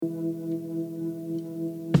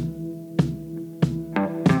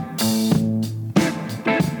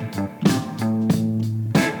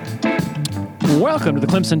Welcome to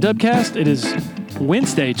the Clemson Dubcast. It is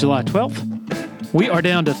Wednesday, July 12th. We are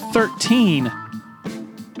down to 13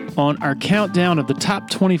 on our countdown of the top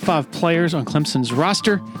 25 players on Clemson's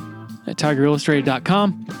roster at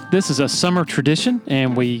TigerIllustrated.com. This is a summer tradition,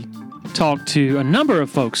 and we talk to a number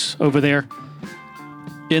of folks over there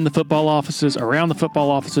in the football offices, around the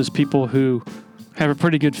football offices, people who have a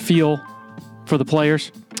pretty good feel for the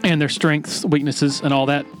players and their strengths, weaknesses, and all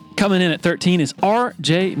that. Coming in at 13 is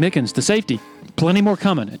R.J. Mickens, the safety. Plenty more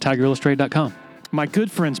coming at TigerIllustrated.com. My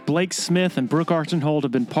good friends Blake Smith and Brooke Archenhold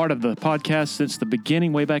have been part of the podcast since the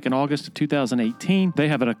beginning, way back in August of 2018. They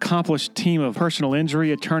have an accomplished team of personal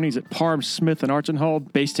injury attorneys at Parham, Smith, and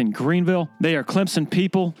Archenhold, based in Greenville. They are Clemson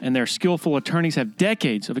people, and their skillful attorneys have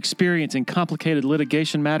decades of experience in complicated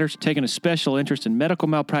litigation matters, taking a special interest in medical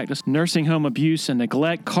malpractice, nursing home abuse, and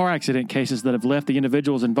neglect, car accident cases that have left the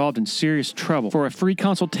individuals involved in serious trouble. For a free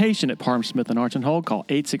consultation at Parham, Smith, and Archenhold, call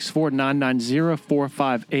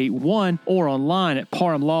 864-990-4581 or online at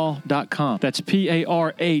parhamlaw.com. That's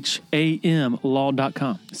P-A-R-H-A-M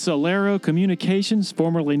law.com. Solero Communications,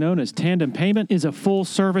 formerly known as Tandem Payment, is a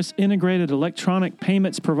full-service integrated electronic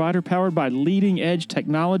payments provider powered by leading-edge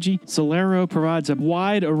technology. Solero provides a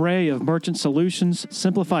wide array of merchant solutions,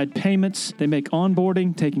 simplified payments. They make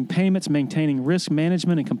onboarding, taking payments, maintaining risk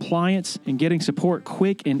management and compliance, and getting support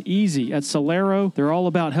quick and easy. At Solero, they're all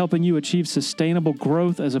about helping you achieve sustainable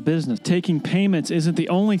growth as a business. Taking payments isn't the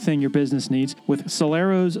only thing your business needs. With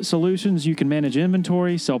Solero's solutions, you can manage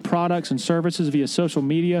inventory, sell products and services via social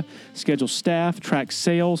media, schedule staff, track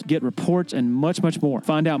sales, get reports, and much, much more.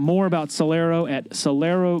 Find out more about Solero at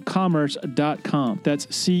solerocommerce.com.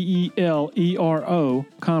 That's C-E-L-E-R-O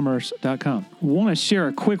commerce.com. Want to share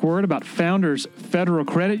a quick word about Founders Federal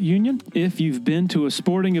Credit Union? If you've been to a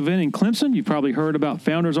sporting event in Clemson, you've probably heard about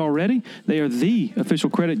Founders already. They are the official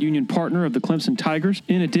credit union partner of the Clemson Tigers.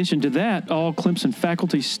 In addition to that, all Clemson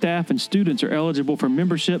faculty, staff, and students are eligible for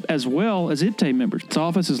membership as well as IPTAY members. Its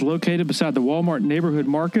office is located beside the Walmart Neighborhood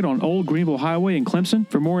Market on Old Greenville Highway in Clemson.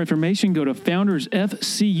 For more information, go to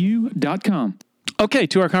foundersfcu.com. Okay,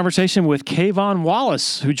 to our conversation with K'Von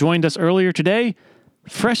Wallace, who joined us earlier today,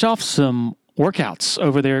 fresh off some workouts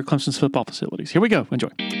over there at Clemson's football facilities. Here we go. Enjoy.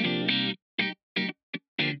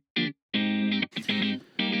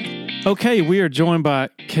 Okay, we are joined by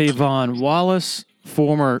K'Von Wallace,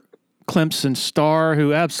 former Clemson star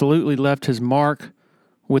who absolutely left his mark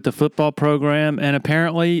with the football program and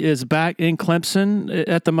apparently is back in Clemson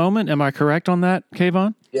at the moment. Am I correct on that,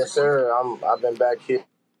 K'Von? Yes, sir. I've been back here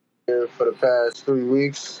for the past 3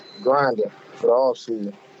 weeks, grinding for the off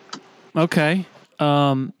season. Okay.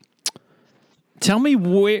 Tell me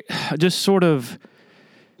where, just sort of,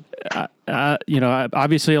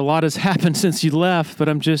 obviously a lot has happened since you left, but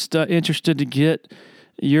I'm just interested to get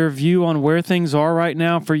your view on where things are right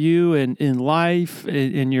now for you in life,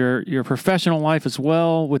 in your professional life as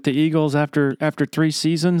well with the Eagles after 3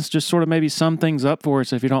 seasons. Just sort of maybe sum things up for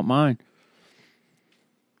us if you don't mind.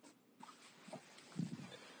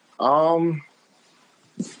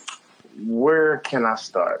 Where can I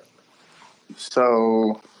start?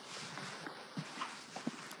 So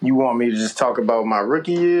you want me to just talk about my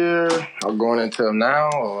rookie year or going into now,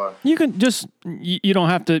 or you can just, you don't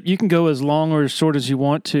have to, you can go as long or as short as you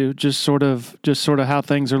want to, just sort of how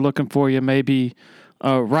things are looking for you maybe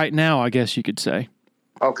right now, I guess you could say.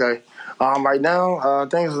 Okay. Right now,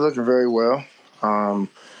 things are looking very well. 2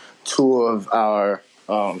 of our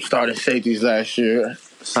starting safeties last year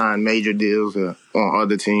signed major deals on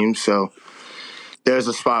other teams, so there's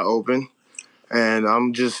a spot open. And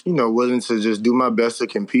I'm just, willing to just do my best to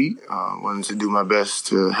compete, willing to do my best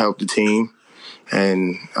to help the team.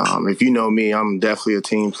 And if you know me, I'm definitely a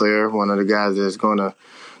team player, one of the guys that's going to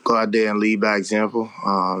go out there and lead by example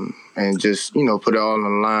and just, put it all on the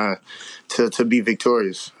line to be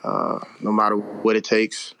victorious, no matter what it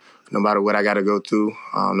takes, no matter what I got to go through,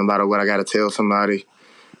 no matter what I got to tell somebody,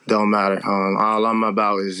 don't matter. All I'm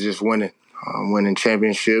about is just winning, winning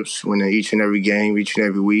championships, winning each and every game, each and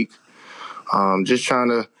every week. Just trying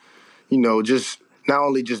to, just not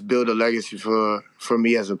only just build a legacy for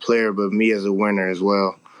me as a player, but me as a winner as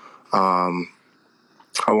well. I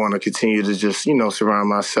want to continue to just, surround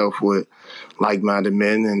myself with like-minded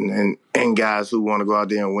men and guys who want to go out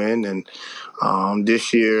there and win. And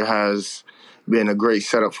this year has been a great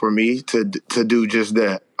setup for me to do just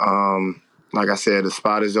that. Like I said, the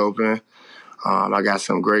spot is open. I got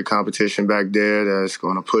some great competition back there that's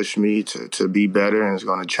going to push me to be better, and it's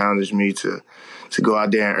going to challenge me to go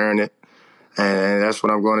out there and earn it. And that's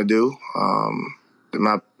what I'm going to do.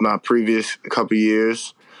 My previous couple of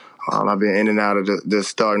years, I've been in and out of the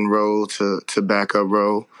starting role to backup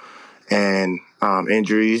role. And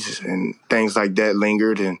injuries and things like that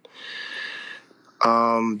lingered, and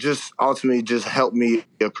just ultimately just helped me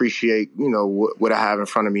appreciate, what I have in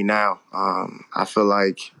front of me now. I feel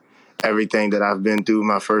like everything that I've been through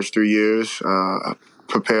my first 3 years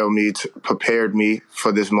prepared me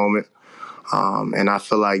for this moment. And I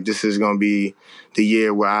feel like this is going to be the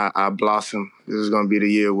year where I blossom. This is going to be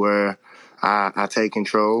the year where I take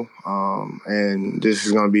control. And this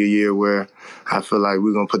is going to be a year where I feel like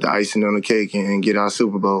we're going to put the icing on the cake and get our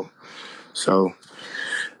Super Bowl. So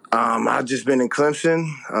I've just been in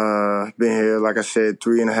Clemson. Been here, like I said,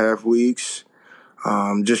 3.5 weeks.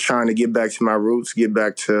 Just trying to get back to my roots, get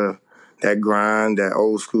back to that grind, that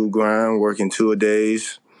old school grind, working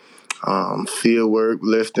 2-a-days. Field work,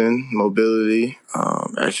 lifting, mobility,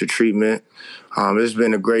 extra treatment. It's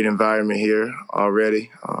been a great environment here already.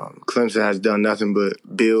 Clemson has done nothing but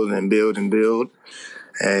build and build and build.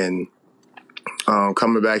 And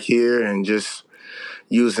coming back here and just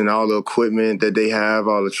using all the equipment that they have,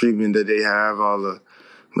 all the treatment that they have, all the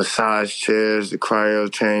massage chairs, the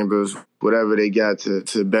cryo chambers, whatever they got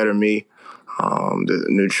to better me, the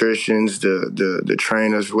nutritions, the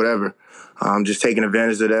trainers, whatever. I'm just taking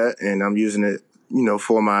advantage of that, and I'm using it,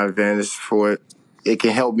 for my advantage. For it can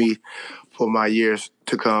help me for my years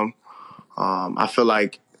to come. I feel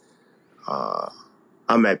like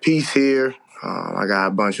I'm at peace here. I got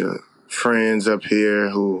a bunch of friends up here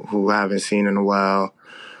who I haven't seen in a while,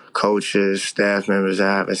 coaches, staff members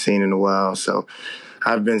I haven't seen in a while. So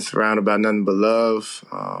I've been surrounded by nothing but love.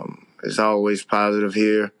 It's always positive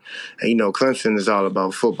here. And, Clemson is all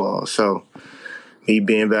about football. So me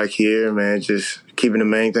being back here, man, just keeping the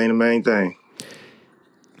main thing.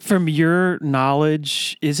 From your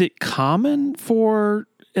knowledge, is it common for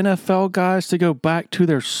NFL guys to go back to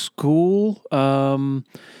their school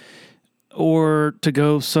or to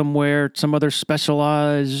go somewhere, some other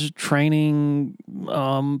specialized training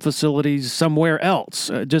facilities somewhere else?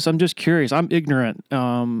 I'm just curious. I'm ignorant,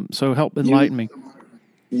 so help enlighten me.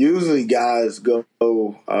 Usually guys go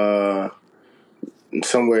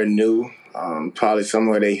somewhere new, probably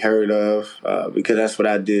somewhere they heard of, because that's what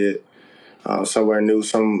I did. Somewhere new,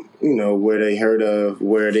 where they heard of,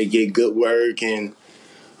 where they get good work and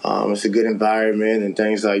it's a good environment and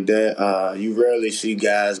things like that. You rarely see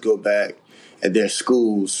guys go back at their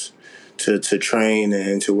schools to train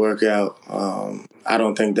and to work out. I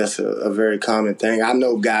don't think that's a very common thing. I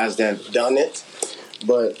know guys that have done it,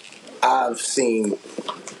 but I've seen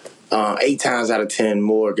 8 times out of 10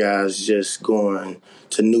 more guys just going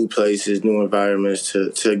to new places, new environments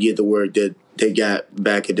to get the work that they got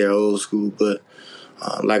back at their old school. But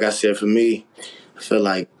like I said, for me, I feel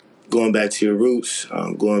like going back to your roots,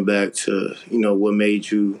 going back to, what made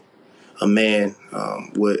you a man,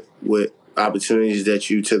 what opportunities that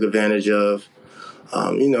you took advantage of,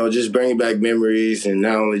 just bringing back memories, and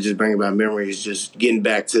not only just bringing back memories, just getting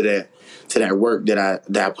back to that work that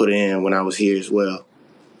I put in when I was here as well.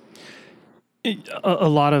 A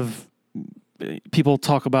lot of people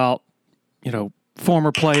talk about,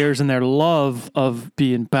 former players and their love of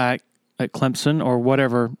being back at Clemson or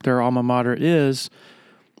whatever their alma mater is.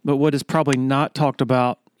 But what is probably not talked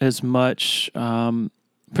about as much,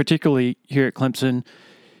 particularly here at Clemson,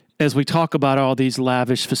 as we talk about all these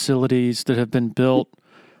lavish facilities that have been built,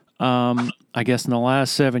 I guess in the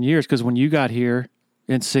last 7 years, because when you got here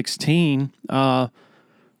in 2016, the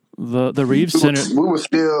Reeves Center. We were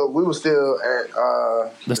still at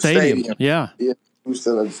the stadium. Yeah. We were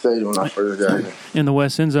still at the stadium when I first got here. In the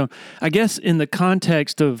West End Zone. I guess in the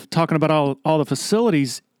context of talking about all the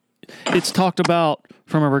facilities, it's talked about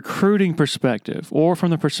from a recruiting perspective or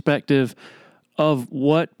from the perspective of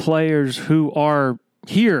what players who are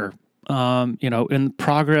here, in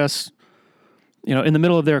progress, in the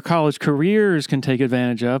middle of their college careers can take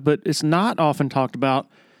advantage of, but it's not often talked about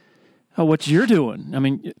what you're doing. I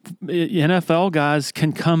mean, NFL guys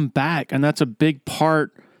can come back, and that's a big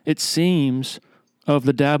part, it seems, of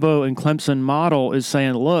the Dabo and Clemson model is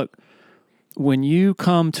saying, look, when you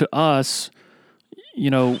come to us,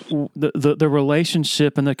 the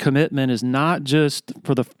relationship and the commitment is not just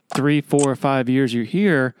for the 3, 4, or 5 years you're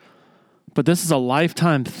here, but this is a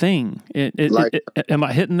lifetime thing. Am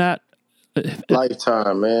I hitting that?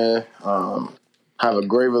 Lifetime, man. Have a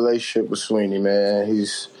great relationship with Swinney, man.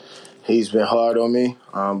 He's been hard on me,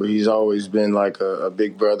 but he's always been like a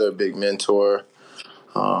big brother, a big mentor,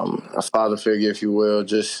 a father figure, if you will.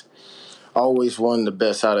 Just always wanting the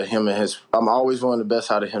best out of him I'm always wanting the best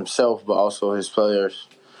out of himself, but also his players.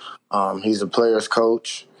 He's a player's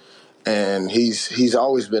coach, and he's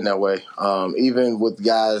always been that way. Even with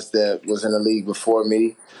guys that was in the league before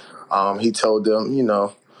me, he told them,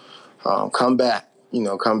 come back.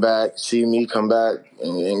 come back, see me come back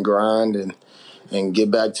and grind and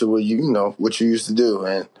get back to what what you used to do.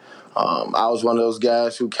 And I was one of those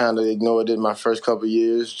guys who kind of ignored it my first couple of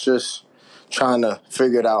years, just trying to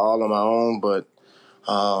figure it out all on my own. But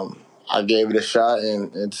I gave it a shot,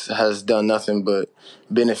 and it has done nothing but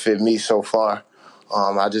benefit me so far.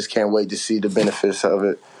 I just can't wait to see the benefits of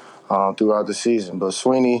it throughout the season. But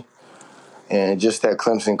Swinney and just that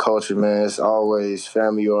Clemson culture, man, it's always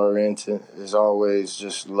family-oriented. It's always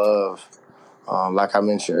just love. Like I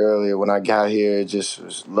mentioned earlier, when I got here, it just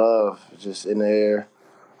was love, just in the air,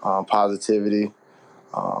 positivity,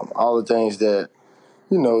 all the things that,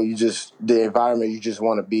 the environment you just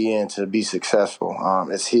want to be in to be successful.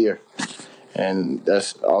 It's here. And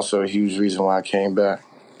that's also a huge reason why I came back.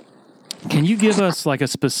 Can you give us like a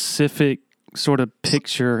specific sort of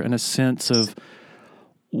picture and a sense of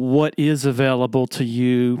what is available to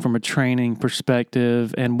you from a training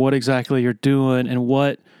perspective and what exactly you're doing and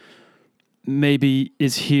what maybe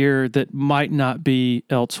is here that might not be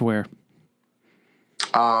elsewhere?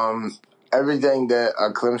 Everything that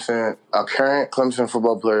a current Clemson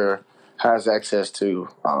football player has access to,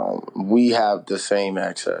 we have the same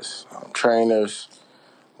access. Trainers,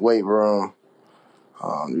 weight room,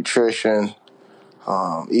 nutrition,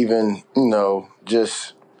 even,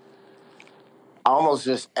 just almost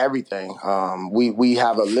just everything. We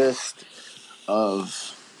have a list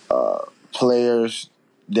of players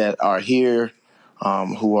that are here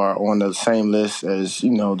who are on the same list as,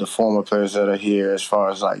 the former players that are here as far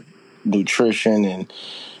as like nutrition and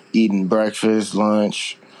eating breakfast,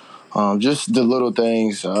 lunch, just the little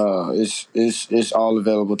things. It's all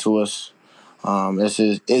available to us.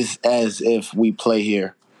 It's as if we play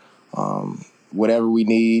here. Whatever we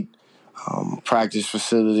need, practice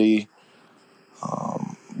facility,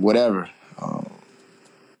 whatever.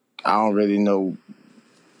 I don't really know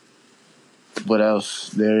what else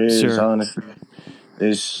there is, Sure. honestly.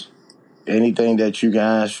 It's anything that you can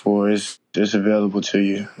ask for is available to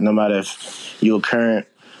you, no matter if you're a current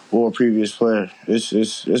or a previous player.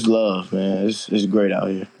 It's love, man. It's great out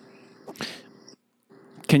here.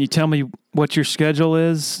 Can you tell me what your schedule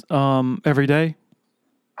is every day?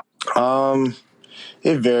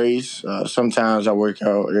 It varies. Sometimes I work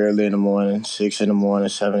out early in the morning, 6 in the morning,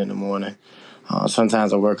 7 in the morning.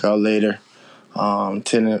 Sometimes I work out later, 10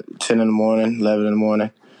 in the morning, 11 in the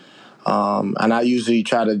morning. And I usually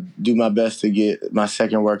try to do my best to get my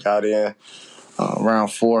second workout in around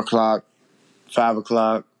 4 o'clock, 5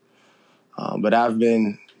 o'clock. But I've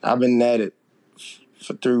been at it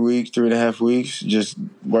for 3.5 weeks, just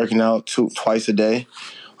working out twice a day,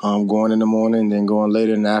 going in the morning, then going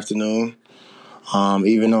later in the afternoon.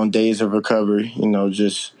 Even on days of recovery,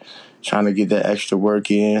 just trying to get that extra work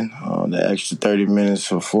in, the extra 30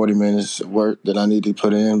 minutes or 40 minutes of work that I need to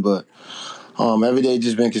put in. But every day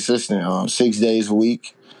just been consistent, 6 days a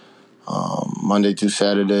week, Monday through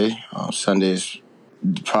Saturday. Sunday is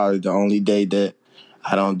probably the only day that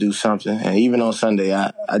I don't do something. And even on Sunday,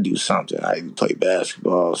 I do something. I play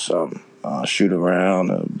basketball, something, shoot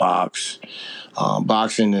around, box.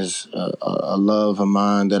 Boxing is a love of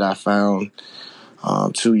mine that I found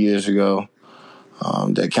 2 years ago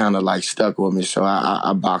that kind of like stuck with me. So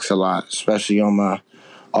I box a lot, especially on my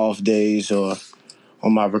off days or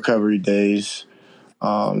on my recovery days.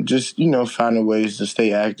 Just, finding ways to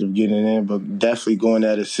stay active, getting in, but definitely going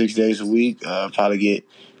at it 6 days a week. Probably get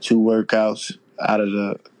two workouts out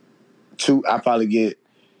of I probably get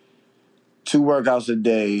two workouts a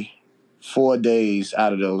day, 4 days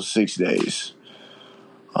out of those 6 days.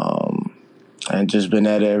 And just been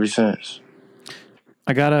at it ever since.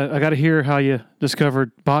 I gotta hear how you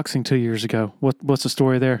discovered boxing 2 years ago. What's the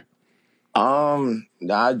story there? I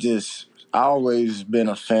always been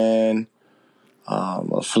a fan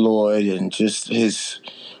of Floyd and just his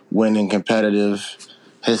winning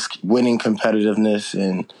competitiveness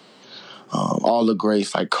and all the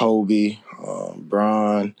greats like Kobe,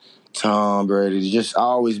 Bron, Tom Brady. Just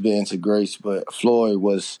always been into greats, but Floyd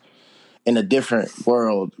was in a different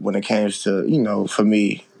world when it comes to, for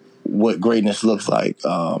me, what greatness looks like.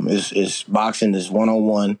 Is boxing is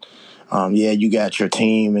one-on-one. Yeah, you got your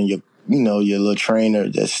team and your little trainer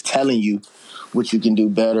that's telling you what you can do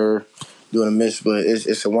better, doing a miss, but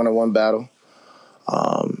it's a one-on-one battle.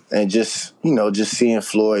 And just seeing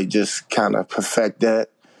Floyd just kind of perfect that.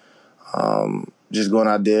 Just going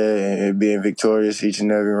out there and being victorious each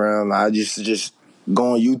and every round. I just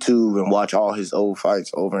go on YouTube and watch all his old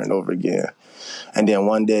fights over and over again. And then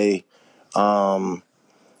one day,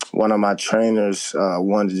 one of my trainers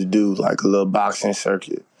wanted to do like a little boxing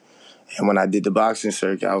circuit. And when I did the boxing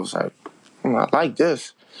circuit, I was like, I like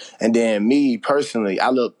this. And then me personally, I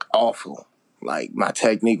look awful. Like, my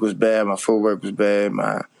technique was bad, my footwork was bad,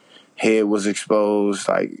 my head was exposed.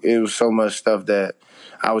 Like, it was so much stuff that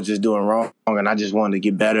I was just doing wrong, and I just wanted to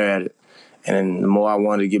get better at it. And the more I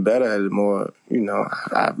wanted to get better at it, the more,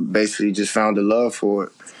 I basically just found a love for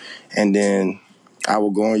it. And then I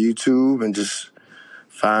would go on YouTube and just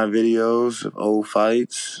find videos of old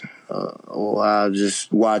fights, or I'll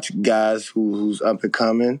just watch guys who's up and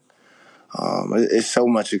coming. It's so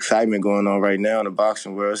much excitement going on right now in the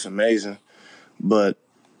boxing world. It's amazing. But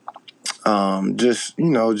just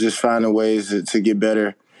finding ways to get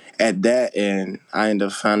better at that, and I end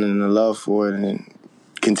up finding the love for it and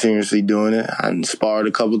continuously doing it. I sparred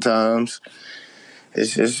a couple times.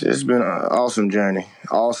 It's been an awesome journey,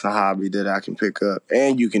 awesome hobby that I can pick up,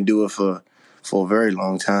 and you can do it for a very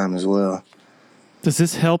long time as well. Does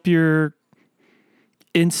this help your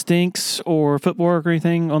instincts or footwork or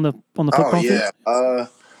anything on the football field? Oh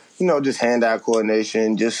yeah, just hand-eye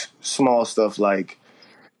coordination, just small stuff like,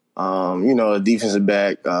 a defensive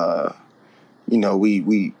back.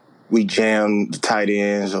 We jam the tight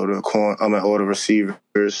ends or the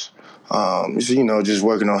receivers. Just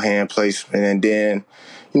working on hand placement, and then,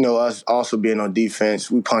 us also being on defense,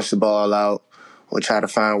 we punch the ball out or try to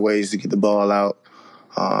find ways to get the ball out.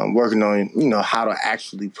 Working on, how to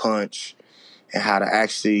actually punch and how to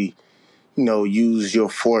actually, use your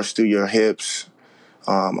force through your hips,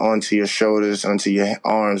 onto your shoulders, onto your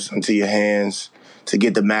arms, onto your hands to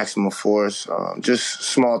get the maximum force. Just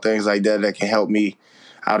small things like that can help me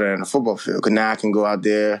out there in the football field. Because now I can go out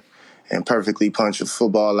there and perfectly punch a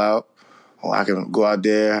football out, or I can go out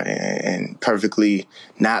there and perfectly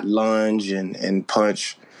not lunge and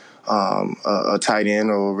punch a tight end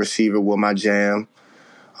or a receiver with my jam.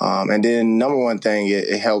 And then number one thing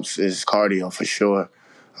it helps is cardio for sure.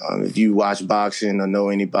 If you watch boxing or know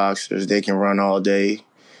any boxers, they can run all day.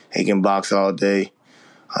 They can box all day.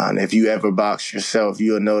 And if you ever box yourself,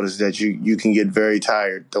 you'll notice that you can get very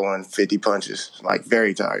tired throwing 50 punches, like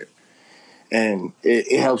very tired. And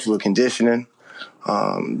it helps with conditioning,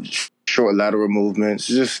 short lateral movements,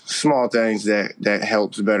 just small things that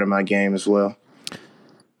helps better my game as well.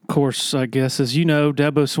 Of course, I guess, as you know,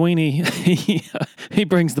 Dabo Swinney, he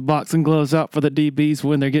brings the boxing gloves out for the DBs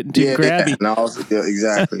when they're getting too grabby. Yeah, no,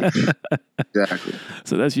 exactly. Exactly.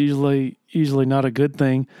 So that's usually not a good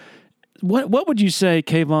thing. What would you say,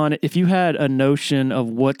 K'Von, if you had a notion of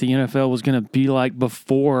what the NFL was going to be like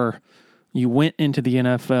before you went into the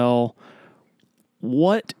NFL?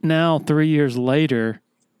 What now, 3 years later,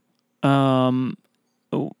 what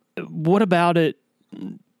about it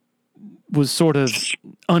was sort of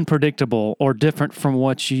unpredictable or different from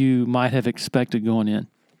what you might have expected going in?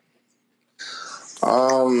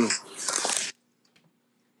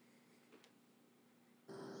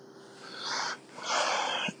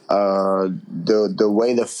 The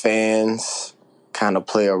way the fans kind of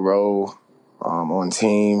play a role on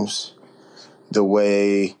teams, the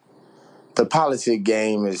way the politic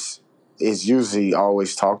game is usually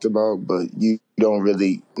always talked about, but you don't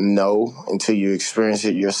really know until you experience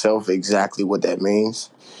it yourself exactly what that means.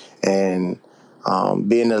 And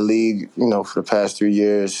being in the league, for the past 3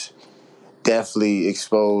 years, definitely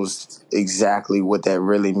exposed exactly what that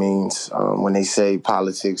really means. When they say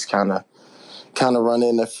politics kind of run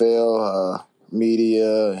in the field,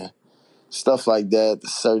 media and stuff like that,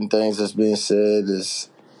 certain things that's being said is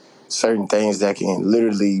certain things that can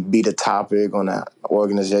literally be the topic on that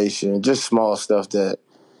organization. Just small stuff that,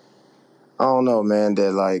 I don't know, man,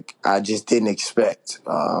 that like I just didn't expect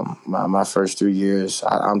my first 3 years.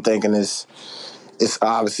 I'm thinking it's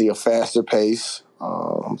obviously a faster pace.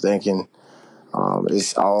 I'm thinking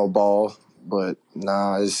it's all ball, but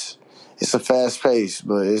it's a fast pace,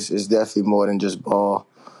 but it's definitely more than just ball.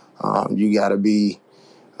 You got to be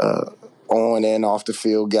on and off the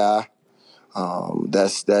field guy.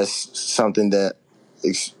 That's something that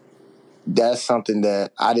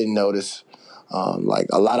I didn't notice. Like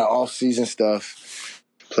a lot of off-season stuff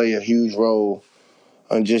play a huge role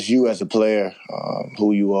on just you as a player,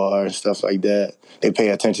 who you are and stuff like that. They pay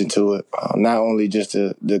attention to it, not only just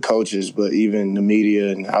the coaches, but even the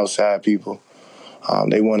media and outside people.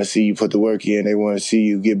 They want to see you put the work in. They want to see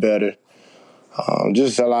you get better.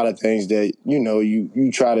 Just a lot of things that,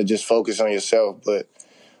 you try to just focus on yourself, but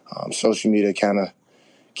social media kind of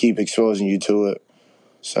keep exposing you to it.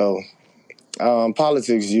 So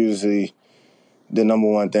politics usually the number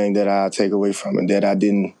one thing that I take away from it that I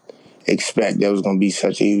didn't expect that was going to be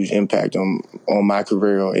such a huge impact on my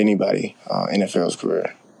career or anybody NFL's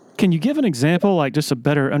career. Can you give an example, like just to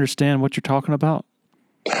better understand what you're talking about?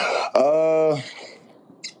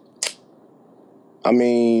 I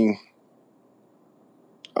mean,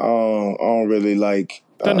 I don't really like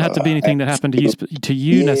Doesn't have to be anything that happened to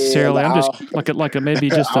you necessarily. I'm just like a maybe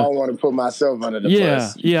just I don't want to put myself under the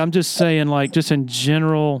bus. Yeah. I'm just saying, like, just in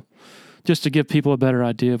general, just to give people a better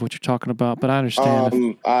idea of what you're talking about. But I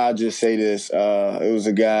understand. I'll just say this: it was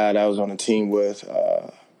a guy that I was on a team with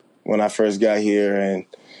when I first got here, and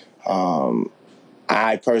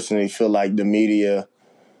I personally feel like the media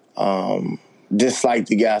disliked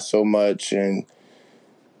the guy so much, and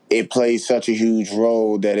it played such a huge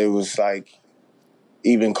role that it was like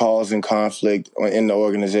even causing conflict in the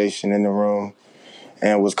organization, in the room,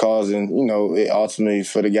 and was causing, it ultimately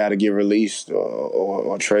for the guy to get released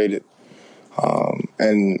or traded.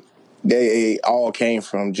 And they all came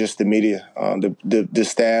from just the media. The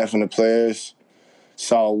staff and the players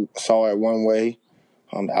saw it one way.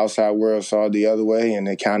 The outside world saw it the other way, and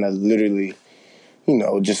it kind of literally,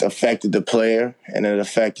 just affected the player, and it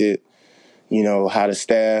affected, how the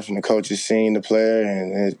staff and the coaches seen the player,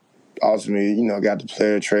 and it ultimately, got the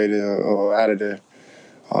player traded or out of there.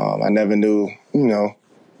 I never knew,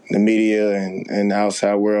 the media and the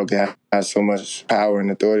outside world have so much power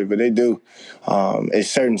and authority, but they do. In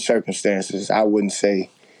certain circumstances, I wouldn't say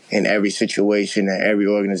in every situation, in every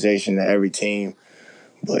organization, in every team,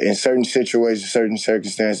 but in certain situations, certain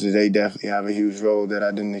circumstances, they definitely have a huge role that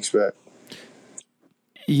I didn't expect.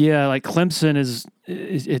 Yeah, like Clemson is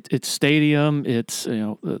its stadium, it's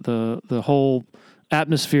the whole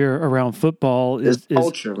atmosphere around football is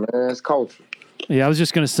culture, man. It's culture. Yeah, I was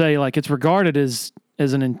just going to say, like, it's regarded as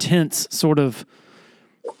an intense sort of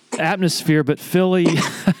atmosphere, but Philly,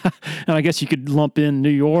 and I guess you could lump in New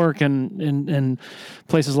York and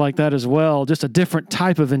places like that as well, just a different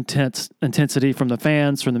type of intensity from the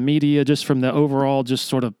fans, from the media, just from the overall just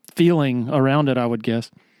sort of feeling around it, I would guess.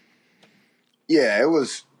 Yeah, it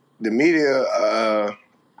was the media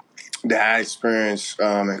that I experienced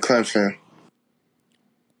in Clemson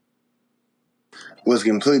was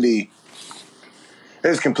completely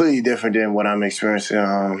different than what I'm experiencing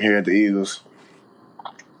here at the Eagles.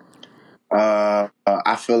 I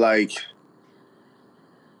feel like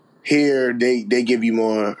here they give you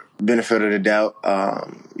more benefit of the doubt.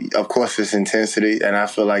 Of course, it's intensity, and I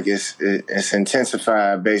feel like it's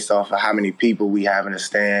intensified based off of how many people we have in the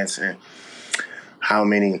stands and how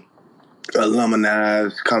many alumni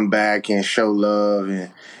come back and show love,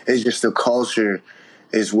 and it's just the culture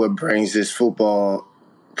is what brings this football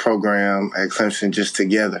program at Clemson just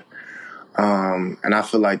together. And I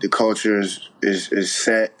feel like the culture is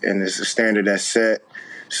set, and it's a standard that's set.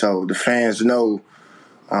 So the fans know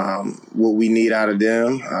what we need out of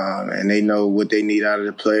them, and they know what they need out of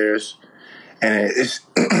the players. And it's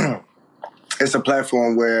it's a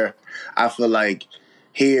platform where I feel like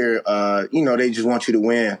here, they just want you to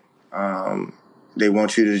win. They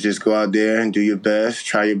want you to just go out there and do your best,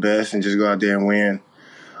 try your best, and just go out there and win.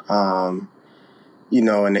 In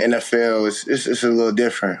the NFL, it's a little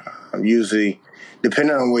different. Usually,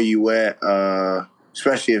 depending on where you at,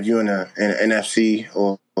 especially if you're in an NFC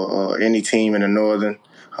or any team in the Northern,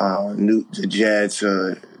 the Jets,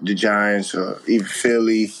 the Giants, or even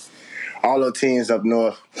Philly, all those teams up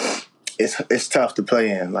north, it's tough to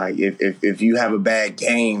play in. Like if you have a bad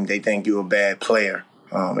game, they think you're a bad player.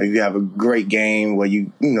 If you have a great game where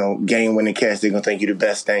you game winning catch, they're gonna think you're the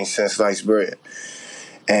best thing since sliced bread.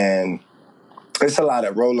 And it's a lot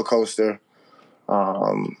of roller coaster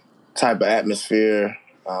type of atmosphere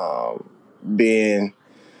being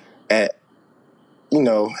at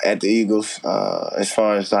the Eagles as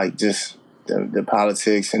far as like just the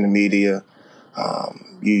politics and the media.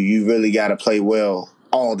 You really got to play well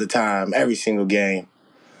all the time, every single game.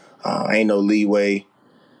 Ain't no leeway.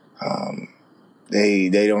 They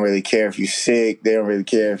don't really care if you're sick. They don't really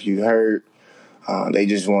care if you hurt. They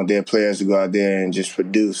just want their players to go out there and just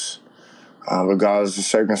produce. Regardless of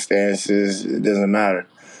circumstances, it doesn't matter.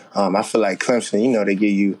 I feel like Clemson, they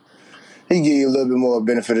give you a little bit more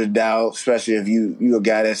benefit of the doubt, especially if you a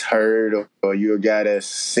guy that's hurt or you're a guy that's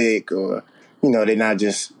sick, or they're not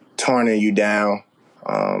just turning you down.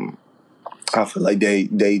 I feel like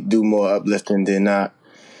they do more uplifting than not,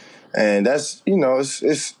 and that's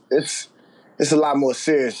it's a lot more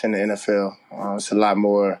serious in the NFL. It's a lot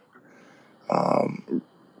more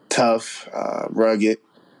tough, rugged.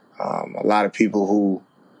 A lot of people who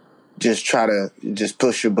just try to just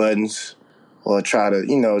push your buttons or try to,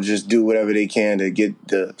 just do whatever they can to get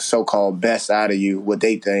the so-called best out of you, what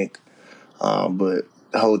they think. But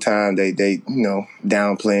the whole time they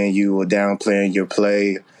downplaying you or downplaying your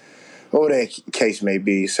play, or whatever that case may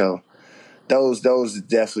be. So those are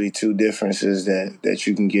definitely two differences that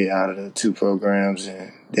you can get out of the two programs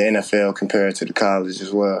and the NFL compared to the college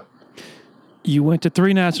as well. You went to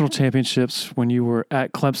 3 national championships when you were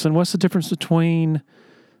at Clemson. What's the difference between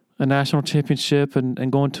a national championship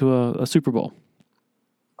and going to a Super Bowl?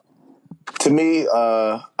 To me,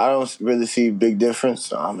 I don't really see a big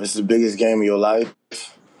difference. It's the biggest game of your life.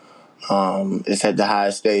 It's at the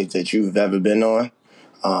highest stage that you've ever been on.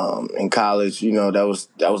 In college, that was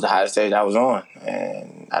the highest stage I was on,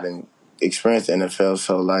 and I didn't experience the NFL.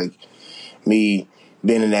 So, like, me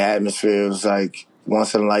being in the atmosphere, it was like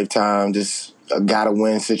once in a lifetime, just a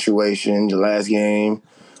gotta-win situation, your last game,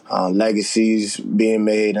 legacies being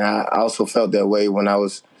made. And I also felt that way when I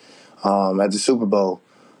was at the Super Bowl.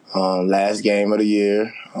 Last game of the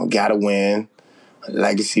year, gotta win,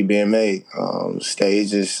 legacy being made.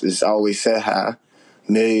 Stage is always set high.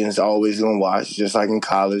 Millions always gonna watch, just like in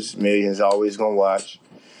college. Millions always gonna watch.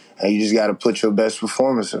 And you just gotta put your best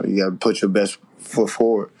performance on. You gotta put your best foot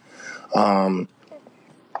forward.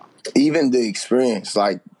 Even the experience,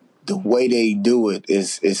 like the way they do it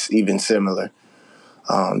is even similar.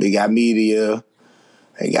 They got media,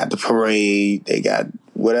 they got the parade, they got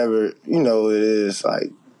whatever, it is.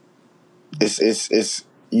 Like, it's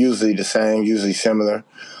usually the same, usually similar.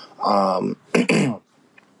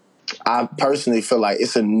 I personally feel like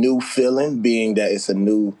it's a new feeling, being that it was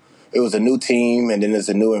a new team, and then it's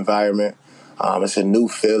a new environment. It's a new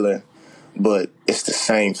feeling, but it's the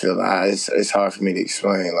same feeling. It's hard for me to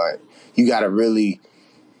explain. Like, you got to really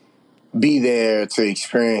be there to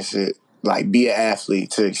experience it. Like, be an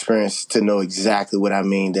athlete to know exactly what I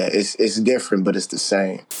mean. That it's different, but it's the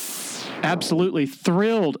same. Absolutely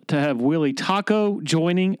thrilled to have Willie Taco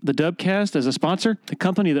joining the Dubcast as a sponsor. The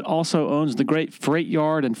company that also owns the great Freight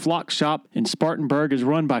Yard and Flock Shop in Spartanburg is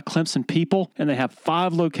run by Clemson people, and they have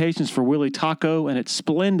 5 locations for Willie Taco and its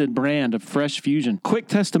splendid brand of fresh fusion. Quick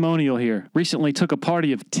testimonial here. Recently took a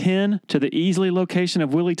party of 10 to the Easley location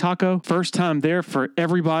of Willie Taco. First time there for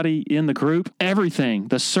everybody in the group. Everything,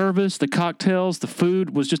 the service, the cocktails, the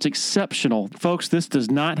food was just exceptional. Folks, this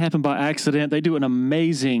does not happen by accident. They do an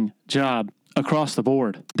amazing job across the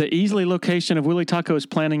board. The Easley location of Willie Taco is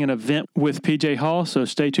planning an event with PJ Hall, so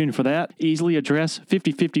stay tuned for that. Easley address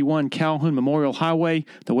 5051 Calhoun Memorial Highway.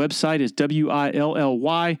 The website is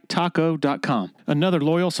willtaco.com. Another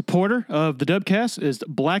loyal supporter of the Dubcast is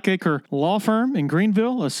Blackacre Law Firm in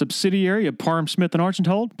Greenville, a subsidiary of Parham Smith &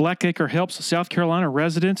 Archenhold. Blackacre helps South Carolina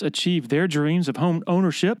residents achieve their dreams of home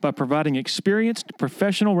ownership by providing experienced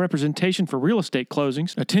professional representation for real estate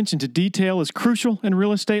closings. Attention to detail is crucial in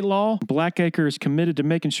real estate law. Blackacre is committed to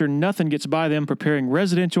making sure nothing gets by them preparing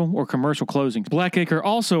residential or commercial closings. Blackacre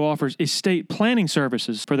also offers estate planning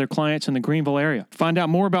services for their clients in the Greenville area. Find out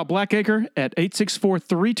more about Blackacre at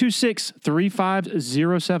 864-326-3507.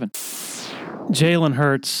 Jalen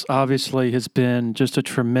Hurts obviously has been just a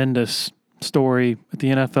tremendous story at the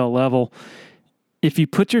NFL level. If you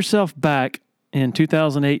put yourself back in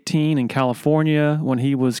 2018 in California when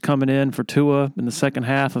he was coming in for Tua in the second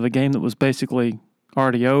half of a game that was basically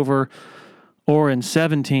already over, or in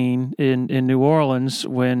 17 in New Orleans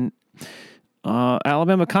when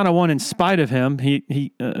Alabama kind of won in spite of him.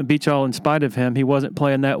 He beat y'all in spite of him. He wasn't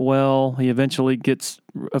playing that well. He eventually gets,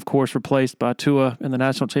 of course, replaced by Tua in the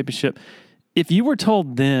national championship. If you were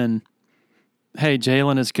told then, hey,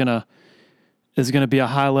 Jalen is gonna be a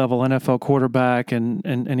high level NFL quarterback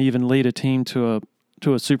and even lead a team to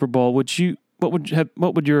a Super Bowl, what would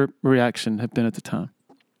your reaction have been at the time?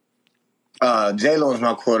 Jalen was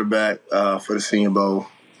my quarterback for the Senior Bowl,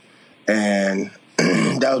 and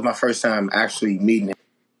that was my first time actually meeting him.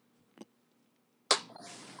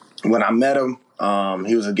 When I met him,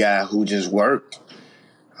 he was a guy who just worked.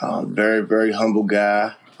 Very, very humble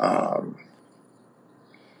guy.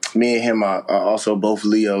 Me and him are also both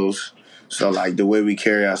Leos, so like the way we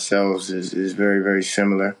carry ourselves is very, very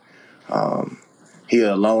similar. He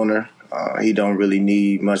a loner. He don't really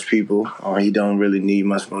need much people, or he don't really need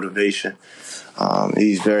much motivation.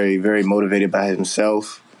 He's very, very motivated by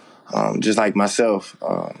himself, just like myself.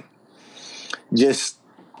 Just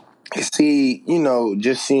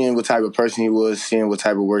seeing what type of person he was, seeing what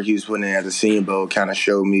type of work he was putting in at the Senior Bowl kind of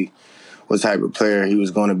showed me what type of player he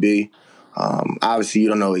was going to be. Obviously, you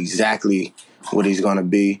don't know exactly what he's going to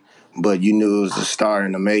be, but you knew it was a star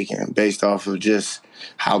in the making based off of just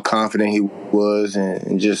how confident he was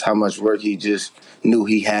and just how much work he just knew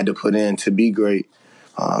he had to put in to be great.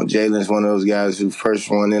 Jalen's one of those guys who first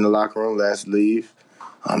one in the locker room, last to leave.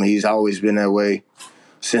 He's always been that way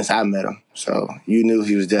since I met him. So you knew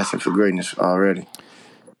he was destined for greatness already.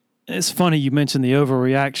 It's funny you mentioned the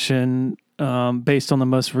overreaction based on the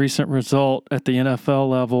most recent result at the NFL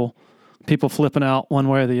level, people flipping out one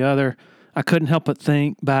way or the other. I couldn't help but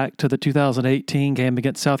think back to the 2018 game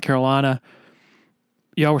against South Carolina.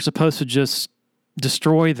 Y'all were supposed to just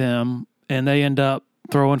destroy them, and they end up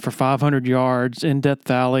throwing for 500 yards in Death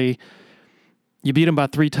Valley. You beat them by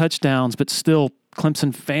 3 touchdowns, but still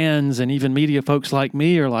Clemson fans and even media folks like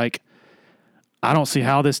me are like, I don't see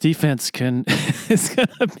how this defense is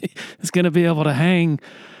going to be able to hang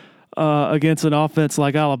against an offense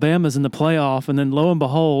like Alabama's in the playoff. And then lo and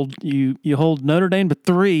behold, you hold Notre Dame to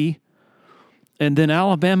 3, and then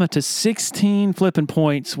Alabama to 16 flipping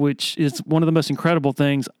points, which is one of the most incredible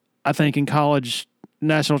things, I think, in college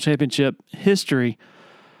national championship history.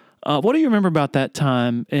 What do you remember about that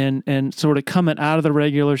time and sort of coming out of the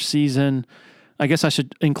regular season? I guess I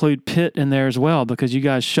should include Pitt in there as well because you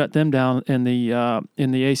guys shut them down in the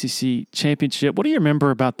ACC championship. What do you remember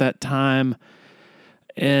about that time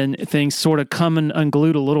and things sort of coming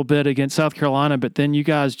unglued a little bit against South Carolina, but then you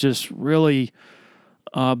guys just really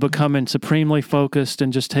becoming supremely focused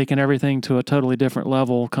and just taking everything to a totally different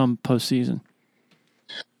level come postseason?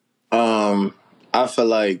 I feel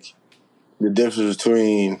like the difference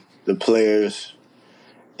between the players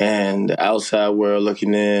and the outside world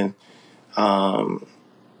looking in,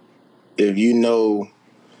 if you know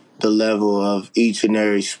the level of each and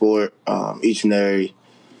every sport, each and every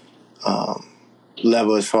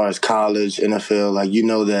level as far as college, NFL, like you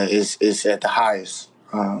know that it's at the highest.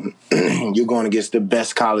 You're going against the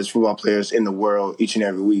best college football players in the world each and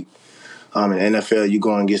every week. In NFL, you're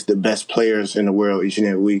going against the best players in the world each and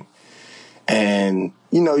every week. And,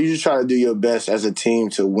 you know, you just try to do your best as a team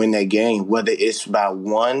to win that game, whether it's by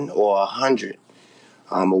 1 or 100.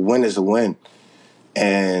 A win is a win.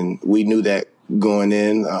 And we knew that going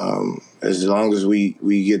in. As long as we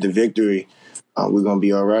get the victory, we're going to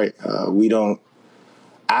be all right.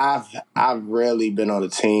 I've rarely been on a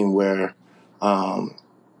team where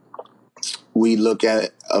we look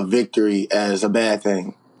at a victory as a bad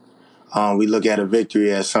thing. We look at a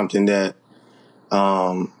victory as something that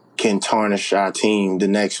can tarnish our team the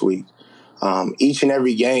next week. Each and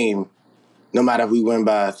every game, no matter if we win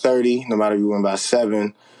by 30, no matter if we win by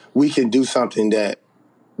 7, we can do something that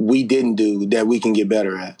we didn't do that we can get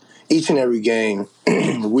better at. Each and every game,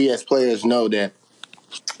 we as players know that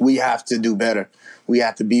we have to do better. We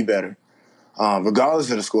have to be better,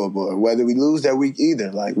 regardless of the scoreboard, whether we lose that week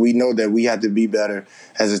either. Like, we know that we have to be better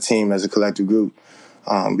as a team, as a collective group,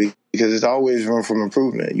 because there's always room for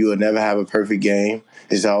improvement. You will never have a perfect game.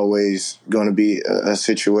 There's always going to be a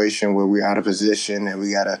situation where we're out of position and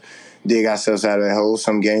we got to dig ourselves out of that hole.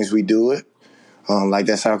 Some games we do it, like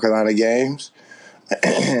that South Carolina games,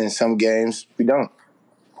 and some games we don't.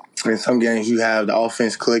 In some games you have the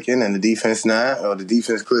offense clicking and the defense not, or the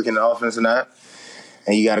defense clicking and the offense not.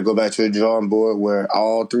 And you got to go back to the drawing board where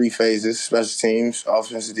all 3 phases, special teams,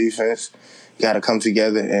 offense and defense, got to come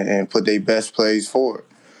together and put their best plays forward.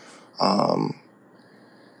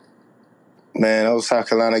 Man, those South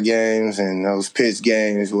Carolina games and those Pitt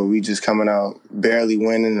games where we just coming out barely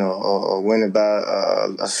winning or winning by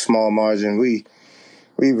a small margin, we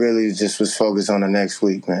really just was focused on the next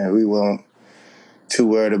week, man. We weren't too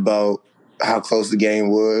worried about how close the game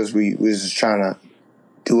was. We was just trying to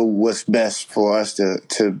do what's best for us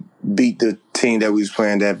to beat the team that we was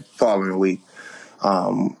playing that following week.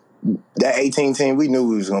 That 18 team, we knew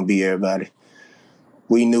we was going to beat everybody.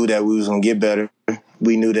 We knew that we was going to get better.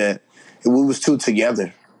 We knew that we was too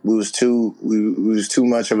together. We was too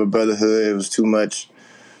much of a brotherhood. It was too much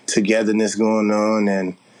togetherness going on.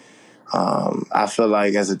 And I feel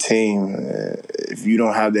like as a team, if you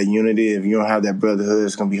don't have that unity, if you don't have that brotherhood,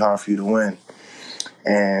 it's going to be hard for you to win.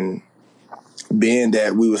 And being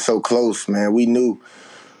that we were so close, man, we knew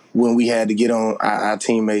when we had to get on our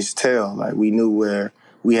teammates' tail. Like, we knew where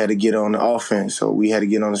we had to get on the offense, or we had to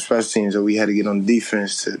get on the special teams, or we had to get on the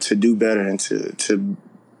defense to do better and to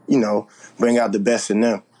you know, bring out the best in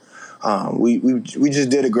them. We just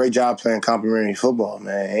did a great job playing complementary football,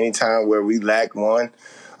 man. Anytime where we lacked one,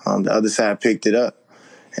 the other side picked it up.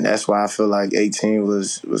 And that's why I feel like 18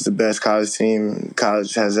 was the best college team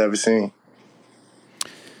college has ever seen.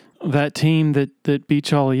 That team that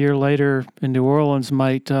beat y'all a year later in New Orleans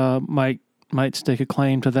might stake a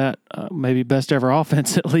claim to that, maybe best ever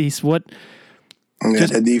offense at least. Yeah,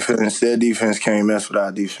 their defense can't mess with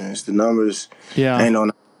our defense. The numbers ain't on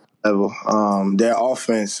that level. Their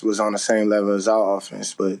offense was on the same level as our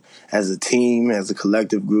offense, but as a team, as a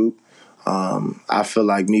collective group, I feel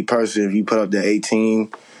like, me personally, if you put up the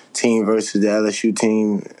 18 team versus the LSU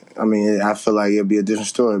team, I mean, I feel like it'll be a different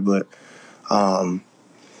story. But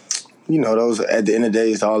you know, those, at the end of the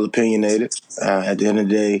day, it's all opinionated. At the end of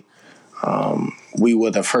the day, we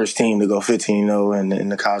were the first team to go 15-0 in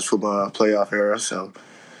the college football playoff era. So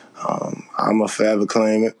I'm going to forever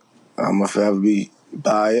claim it. I'm going to forever be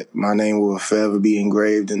by it. My name will forever be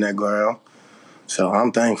engraved in that ground. So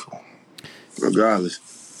I'm thankful.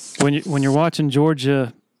 regardless. When you're watching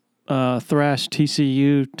Georgia thrash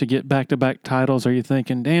TCU to get back-to-back titles, are you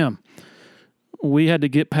thinking, damn, we had to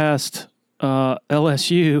get past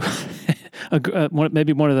LSU,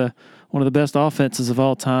 maybe one of the best offenses of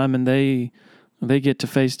all time, and they get to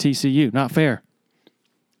face TCU? Not fair.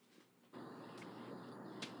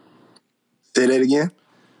 Say that again?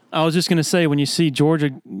 I was just going to say, when you see Georgia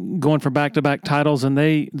going for back-to-back titles and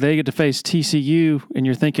they get to face TCU, and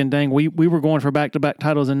you're thinking, dang, we were going for back-to-back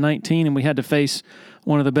titles in 19, and we had to face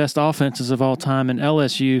one of the best offenses of all time in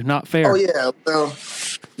LSU. Not fair. Oh, yeah. Well,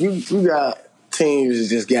 you got teams that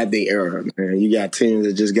just got their era, man. You got teams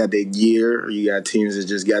that just got their year, or you got teams that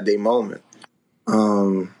just got their moment.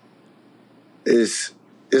 It's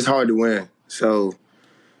hard to win. So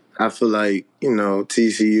I feel like,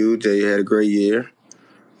 TCU, they had a great year.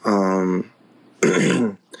 I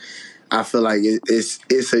feel like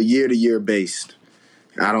it's a year-to-year based.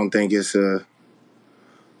 I don't think it's I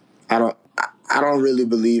don't really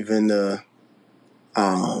believe in the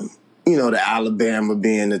the Alabama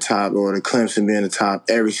being the top or the Clemson being the top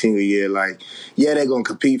every single year. Like, yeah, they're gonna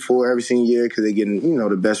compete for every single year because they're getting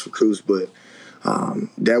the best recruits. But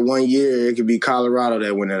that one year, it could be Colorado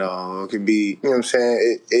that win it all. It could be, what I'm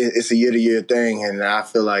saying? It's a year-to-year thing, and I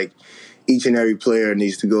feel like each and every player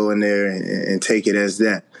needs to go in there and take it as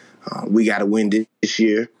that. We got to win this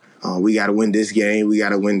year. We got to win this game. We got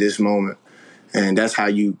to win this moment. And that's how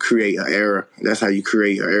you create an era. That's how you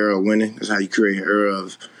create an era of winning. That's how you create an era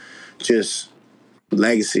of just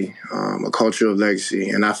legacy, a culture of legacy.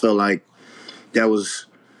 And I feel like that was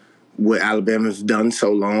what Alabama's done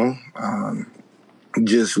so long,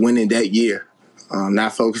 just winning that year.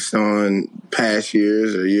 Not focused on past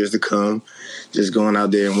years or years to come, just going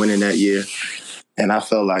out there and winning that year. And I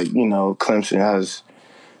felt like, Clemson has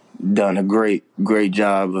done a great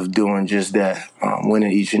job of doing just that,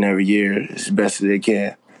 winning each and every year as best as they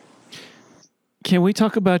can. Can we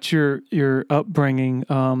talk about your upbringing?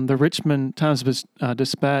 The Richmond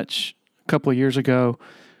Times-Dispatch a couple of years ago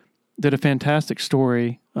did a fantastic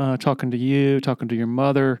story talking to your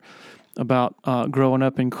mother about growing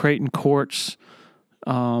up in Creighton Courts,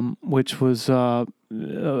 which was a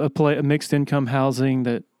mixed income housing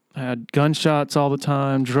that had gunshots all the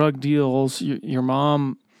time, drug deals. Your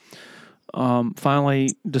mom finally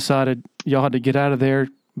decided y'all had to get out of there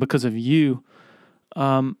because of you.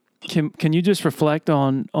 Can you just reflect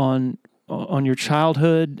on your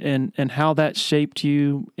childhood and how that shaped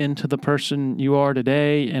you into the person you are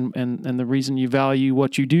today, and the reason you value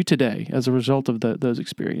what you do today as a result of those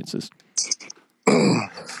experiences?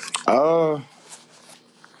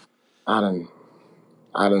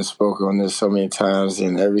 I done spoke on this so many times,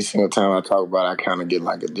 and every single time I talk about it, I kind of get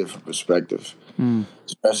like a different perspective,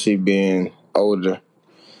 especially being older.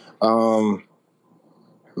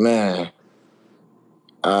 Man,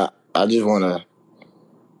 I just want to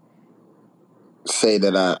say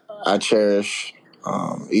that I cherish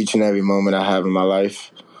each and every moment I have in my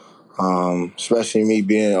life, especially me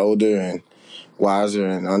being older and wiser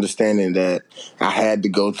and understanding that I had to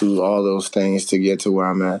go through all those things to get to where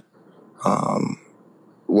I'm at.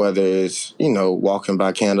 Whether it's, walking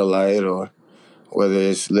by candlelight, or whether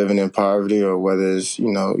it's living in poverty, or whether it's,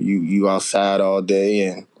 you outside all day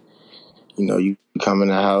and, you come in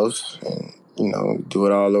the house and, do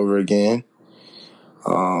it all over again.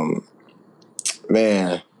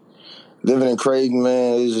 Man, living in Creighton,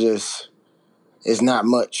 man, it's not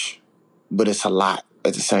much, but it's a lot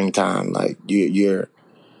at the same time. Like, you're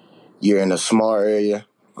in a small area.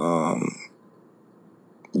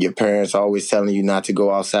 Your parents always telling you not to go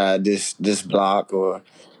outside this block, or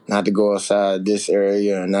not to go outside this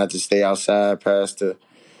area, or not to stay outside past the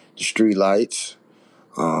street lights.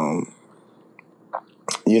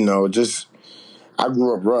 Just I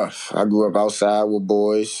grew up rough. I grew up outside with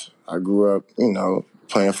boys. I grew up,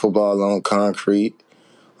 playing football on concrete,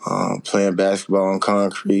 playing basketball on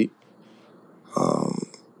concrete,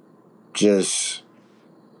 just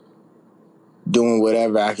doing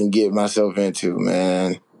whatever I can get myself into,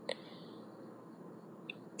 man.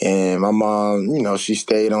 And my mom, she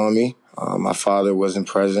stayed on me. My father wasn't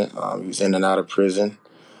present. He was in and out of prison,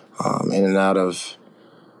 in and out of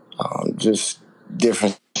just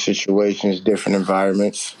different situations, different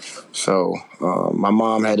environments. So my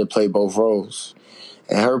mom had to play both roles.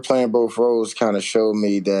 And her playing both roles kind of showed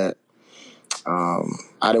me that I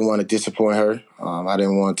didn't want to disappoint her. I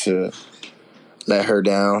didn't want to let her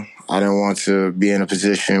down. I didn't want to be in a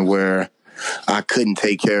position where I couldn't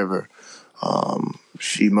take care of her.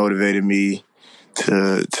 She motivated me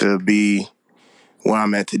to be where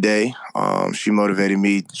I'm at today. She motivated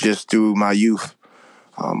me just through my youth.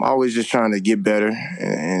 always just trying to get better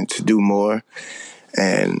and to do more.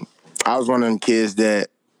 And I was one of them kids that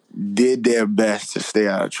did their best to stay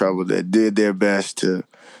out of trouble, that did their best to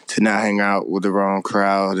not hang out with the wrong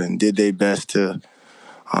crowd, and did their best to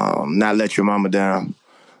not let your mama down.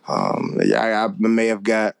 I may have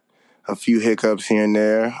got a few hiccups here and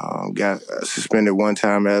there. Got suspended one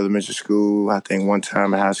time at elementary school, I think one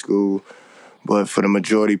time at high school. But for the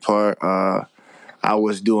majority part, I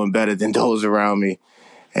was doing better than those around me.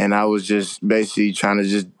 And I was just basically trying to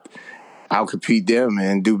just outcompete them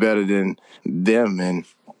and do better than them. And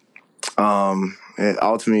it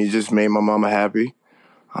ultimately just made my mama happy.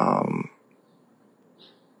 I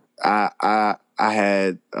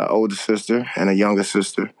had an older sister and a younger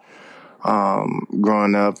sister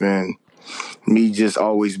growing up, and me just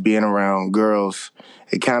always being around girls.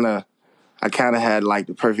 I kind of had like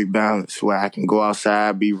the perfect balance where I can go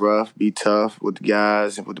outside, be rough, be tough with the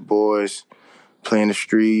guys and with the boys, play in the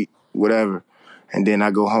street, whatever. And then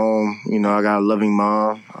I go home, I got a loving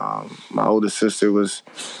mom. My older sister was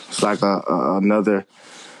like another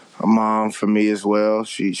mom for me as well.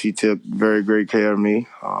 She took very great care of me.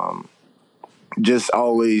 Just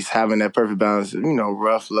always having that perfect balance,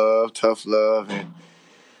 rough love, tough love, and,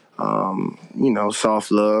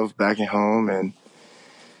 soft love back at home. And,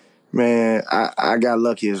 man, I got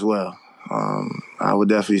lucky as well. I would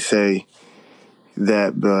definitely say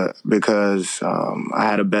that, but because I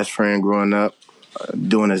had a best friend growing up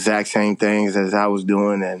doing the exact same things as I was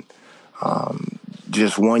doing, and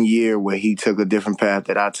just one year where he took a different path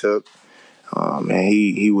that I took, and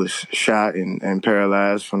he was shot and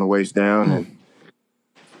paralyzed from the waist down, and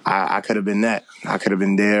I could have been that. I could have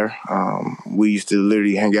been there. We used to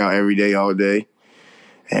literally hang out every day, all day.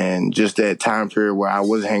 And just that time period where I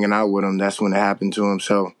was hanging out with him, that's when it happened to him.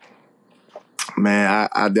 So, man,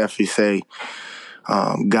 I definitely say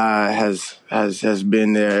God has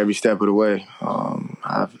been there every step of the way.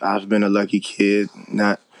 I've been a lucky kid,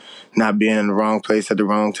 not being in the wrong place at the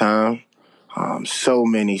wrong time. So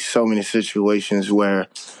many situations where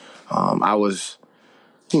I was,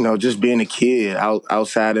 just being a kid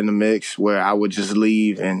outside in the mix, where I would just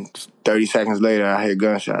leave and 30 seconds later I hear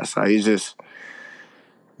gunshots. Like, it's just,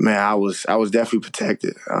 man, I was definitely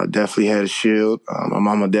protected. I definitely had a shield. My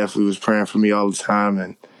mama definitely was praying for me all the time,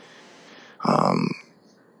 and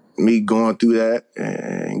me going through that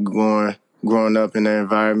and growing up in that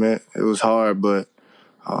environment, it was hard, but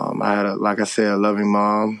I had, like I said, a loving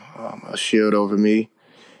mom, a shield over me,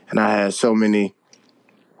 and I had so many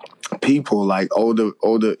people, like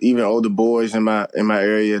even older boys in my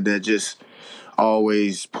area that just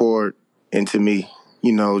always poured into me.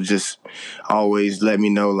 Just always let me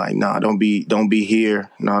know, like, nah, don't be here.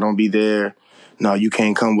 No, don't be there. No, you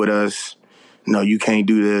can't come with us. No, you can't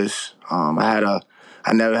do this. I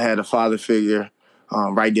never had a father figure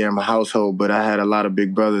right there in my household, but I had a lot of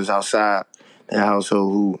big brothers outside the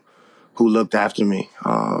household who looked after me.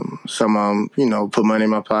 Some of them, put money in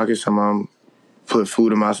my pocket. Some of them put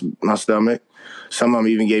food in my stomach. Some of them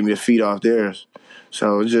even gave me the feet off theirs.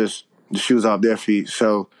 So just the shoes off their feet.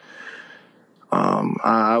 So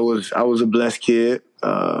I was a blessed kid.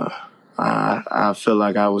 I feel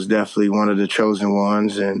like I was definitely one of the chosen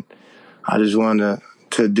ones, and I just wanted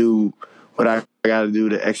to do what I got to do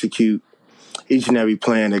to execute each and every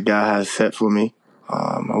plan that God has set for me.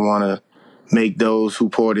 I want to make those who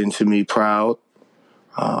poured into me proud.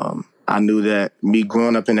 I knew that me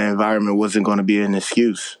growing up in that environment wasn't going to be an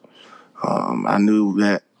excuse. I knew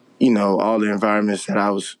that, all the environments that I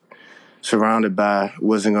was surrounded by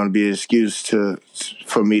wasn't going to be an excuse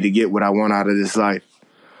for me to get what I want out of this life.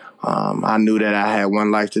 I knew that I had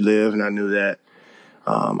one life to live, and I knew that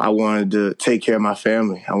I wanted to take care of my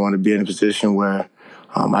family. I want to be in a position where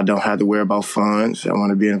I don't have to worry about funds. I want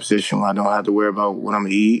to be in a position where I don't have to worry about what I'm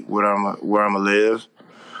going to eat, where I'm going to live,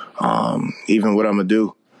 even what I'm going to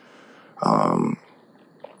do. I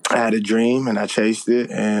had a dream, and I chased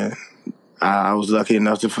it, and I was lucky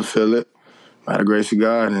enough to fulfill it by the grace of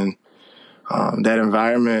God. And that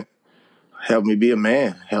environment helped me be a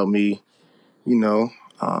man, helped me,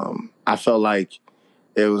 I felt like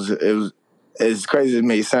it was as crazy as it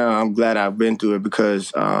may sound. I'm glad I've been through it,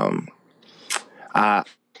 because like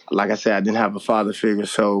I said, I didn't have a father figure.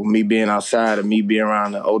 So me being outside and me being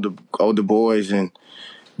around the older boys and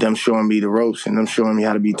them showing me the ropes and them showing me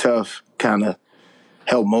how to be tough kind of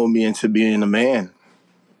helped mold me into being a man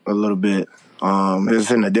a little bit.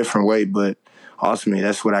 It's in a different way, but ultimately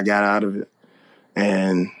that's what I got out of it.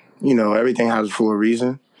 And, everything happens for a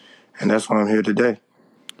reason, and that's why I'm here today.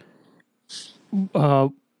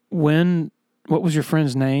 What was your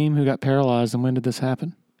friend's name who got paralyzed, and when did this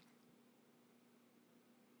happen?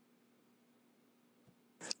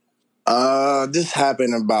 This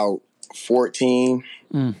happened about 2014,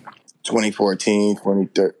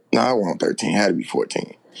 2013. No, I wasn't 13. It had to be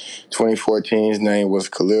 14. 2014, his name was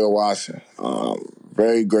Khalil Watson.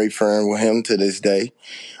 Very great friend with him to this day.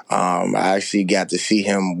 I actually got to see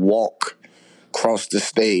him walk across the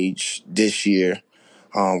stage this year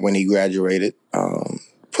when he graduated.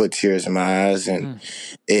 Put tears in my eyes, and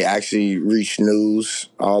it actually reached news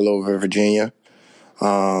all over Virginia.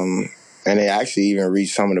 And it actually even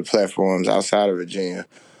reached some of the platforms outside of Virginia,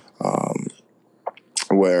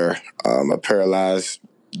 where a paralyzed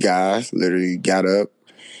guy literally got up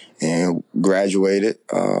and graduated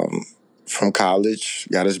from college,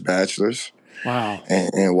 got his bachelor's. Wow.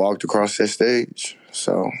 And walked across that stage.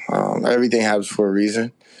 So everything happens for a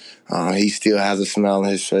reason. He still has a smile on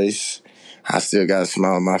his face. I still got a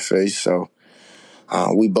smile on my face. So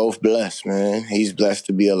we both blessed, man. He's blessed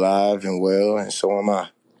to be alive and well, and so am I.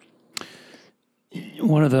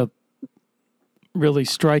 One of the really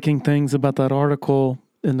striking things about that article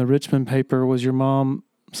in the Richmond paper was your mom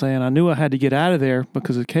saying, I knew I had to get out of there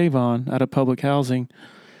because of K'Von, out of public housing.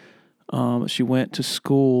 She went to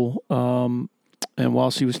school, and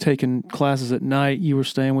while she was taking classes at night, you were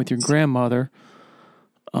staying with your grandmother.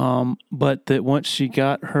 But that once she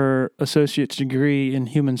got her associate's degree in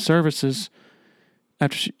human services,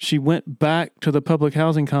 after she went back to the public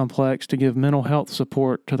housing complex to give mental health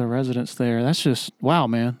support to the residents there. That's just, wow,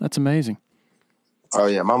 man. That's amazing. Oh,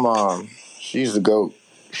 yeah, my mom, she's the GOAT.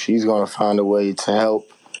 She's going to find a way to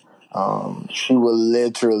help. She will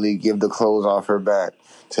literally give the clothes off her back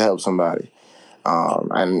to help somebody.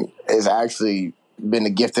 And it's actually been a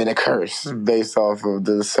gift and a curse based off of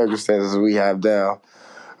the circumstances we have now.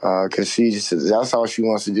 Because that's all she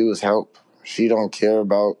wants to do is help. She don't care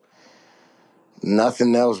about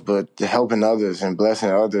nothing else but helping others and blessing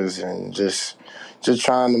others and just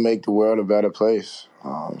trying to make the world a better place.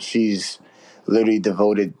 She's literally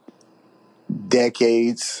devoted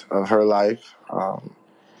decades of her life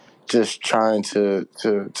just trying to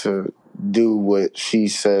do what she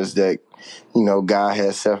says that, God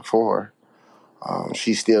has set for her.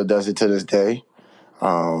 She still does it to this day.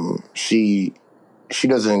 She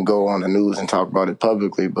doesn't go on the news and talk about it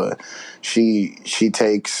publicly, but she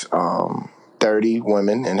takes 30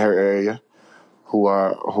 women in her area who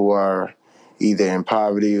are either in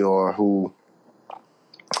poverty or who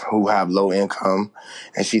have low income,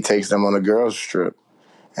 and she takes them on a girls trip.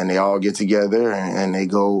 And they all get together and they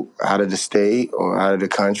go out of the state or out of the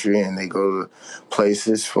country, and they go to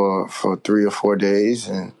places for 3 or 4 days,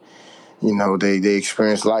 and they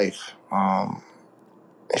experience life.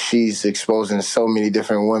 She's exposing so many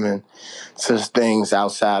different women to things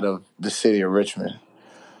outside of the city of Richmond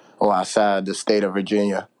or outside the state of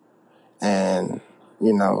Virginia. And,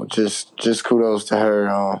 just kudos to her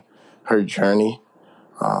on her journey.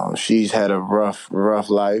 She's had a rough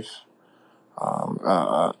life,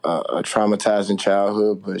 a traumatizing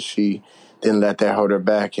childhood, but she didn't let that hold her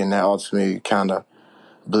back, and that ultimately kind of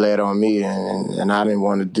bled on me. And I didn't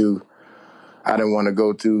want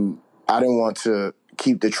to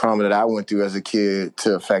keep the trauma that I went through as a kid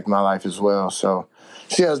to affect my life as well. So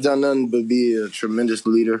she has done nothing but be a tremendous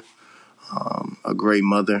leader, a great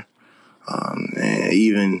mother, and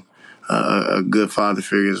even a good father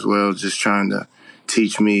figure as well, just trying to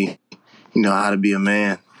teach me, how to be a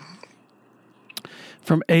man.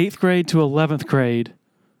 From 8th grade to 11th grade,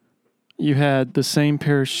 you had the same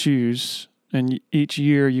pair of shoes, and each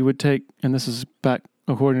year you would take, and this is back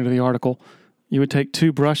according to the article, you would take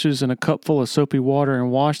 2 brushes and a cup full of soapy water and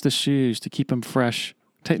wash the shoes to keep them fresh.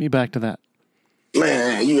 Take me back to that.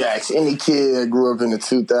 Man, you ask any kid that grew up in the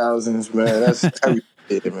 2000s, man, that's every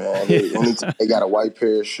kid, man. Anytime they got a white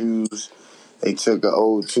pair of shoes, they took an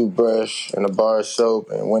old toothbrush and a bar of soap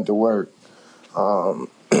and went to work.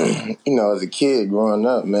 As a kid growing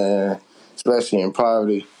up, man, especially in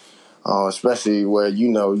poverty, especially where,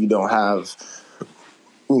 you don't have,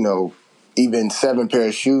 even 7 pair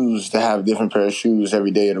of shoes to have a different pair of shoes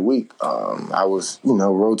every day of the week. I was,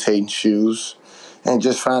 rotating shoes and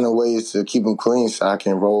just finding ways to keep them clean so I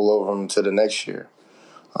can roll over them to the next year.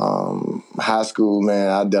 High school, man,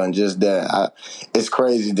 I done just that. It's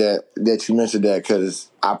crazy that you mentioned that, because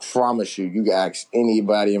I promise you can ask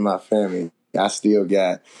anybody in my family, I still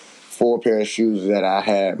got 4 pair of shoes that I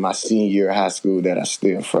had my senior year of high school that are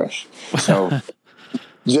still fresh. So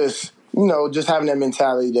just having that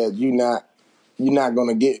mentality that you're not going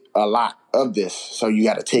to get a lot of this, so you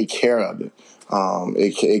got to take care of it.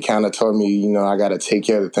 It kind of taught me, I got to take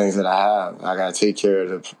care of the things that I have. I got to take care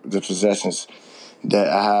of the possessions that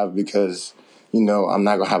I have, because, I'm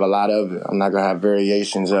not going to have a lot of it. I'm not going to have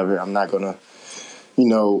variations of it. I'm not going to,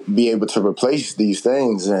 be able to replace these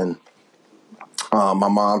things. And My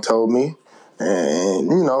mom told me,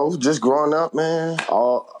 and just growing up, man.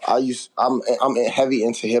 I'm heavy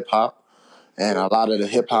into hip hop, and a lot of the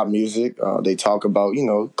hip hop music they talk about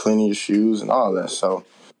cleaning your shoes and all that. So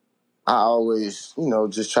I always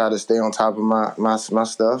just try to stay on top of my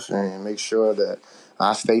stuff and make sure that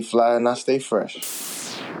I stay fly and I stay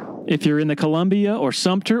fresh. If you're in the Columbia or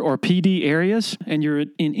Sumter or PD areas and you're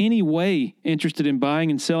in any way interested in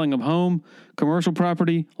buying and selling a home, commercial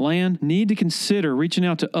property, land, need to consider reaching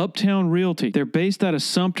out to Uptown Realty. They're based out of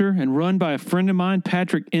Sumter and run by a friend of mine,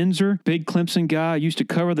 Patrick Enzer, big Clemson guy, used to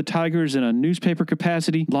cover the Tigers in a newspaper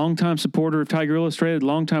capacity, longtime supporter of Tiger Illustrated,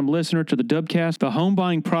 longtime listener to the Dubcast. The home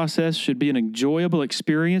buying process should be an enjoyable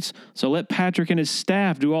experience, so let Patrick and his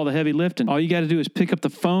staff do all the heavy lifting. All you got to do is pick up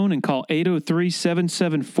the phone and call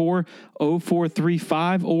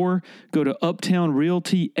 803-774-0435 or go to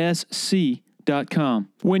uptownrealtysc.com.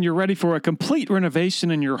 When you're ready for a complete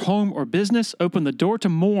renovation in your home or business, open the door to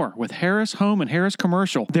more with Harris Home and Harris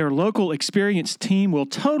Commercial. Their local experienced team will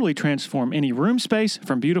totally transform any room space,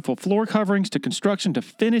 from beautiful floor coverings to construction to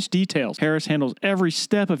finished details. Harris handles every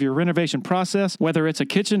step of your renovation process, whether it's a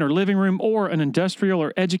kitchen or living room or an industrial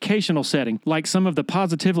or educational setting, like some of the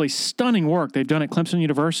positively stunning work they've done at Clemson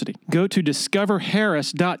University. Go to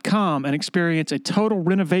discoverharris.com and experience a total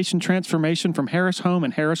renovation transformation from Harris Home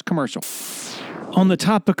and Harris Commercial. On the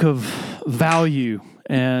topic of value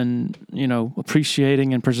and,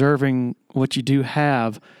 appreciating and preserving what you do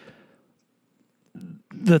have,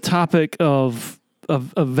 the topic of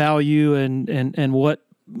value and what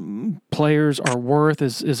players are worth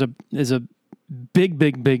is a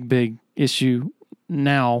big issue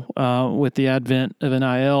now with the advent of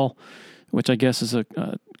NIL, which I guess is a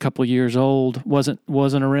couple of years old. Wasn't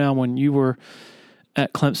around when you were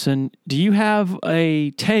at Clemson. Do you have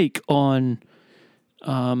a take on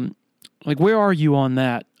where are you on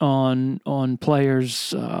that? On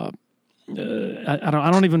players? I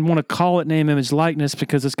don't even want to call it name, image, likeness,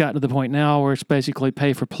 because it's gotten to the point now where it's basically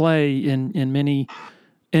pay for play in many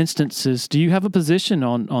instances. Do you have a position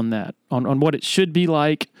on that? On what it should be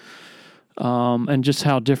like, and just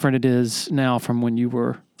how different it is now from when you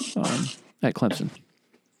were at Clemson?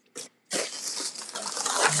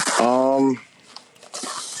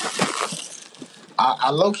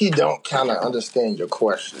 I low-key don't kind of understand your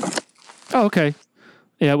question. Oh, okay.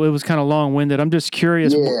 Yeah, it was kind of long-winded. I'm just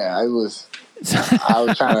curious. Yeah, it was. I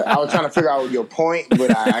was trying to figure out your point,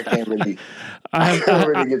 but I can't really. I can't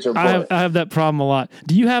really get your point. I have that problem a lot.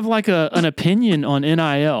 Do you have an opinion on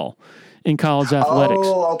NIL in college athletics?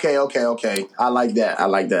 Oh, okay. I like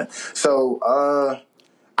that. So,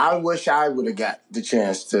 I wish I would have got the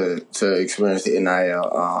chance to experience the NIL.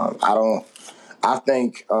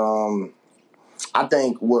 I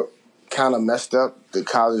think what kind of messed up the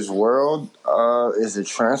college world is the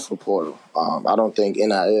transfer portal. I don't think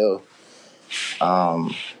NIL,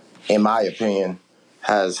 in my opinion,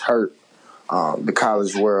 has hurt the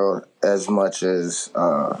college world as much as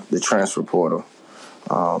the transfer portal.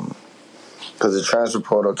 Because the transfer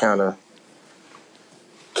portal kind of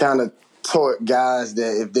taught guys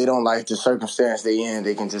that if they don't like the circumstance they in,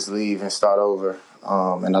 they can just leave and start over.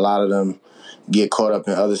 And a lot of them get caught up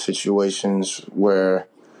in other situations where,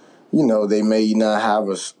 they may not have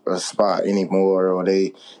a spot anymore, or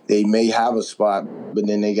they may have a spot, but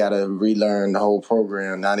then they got to relearn the whole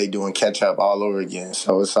program. Now they doing catch up all over again.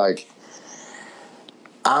 So it's like,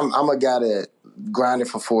 I'm a guy that grinded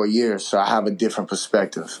for 4 years, so I have a different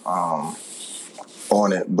perspective on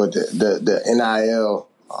it. But the NIL,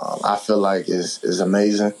 I feel like is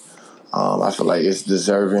amazing. I feel like it's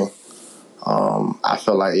deserving. I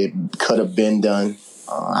feel like it could have been done.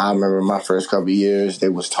 I remember my first couple of years, they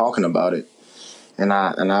was talking about it. And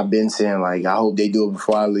I've been saying, like, I hope they do it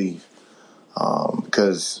before I leave.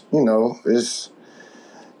 Because,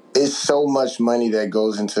 it's so much money that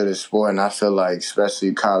goes into the sport. And I feel like,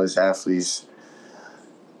 especially college athletes,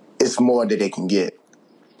 it's more that they can get.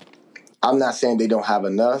 I'm not saying they don't have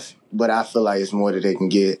enough, but I feel like it's more that they can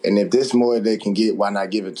get. And if there's more they can get, why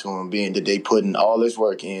not give it to them? Being that they putting all this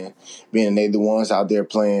work in, being they're the ones out there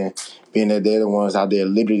playing, being that they're the ones out there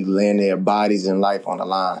literally laying their bodies and life on the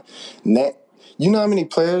line. You know how many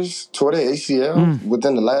players tore their ACL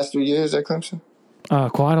within the last 3 years at Clemson?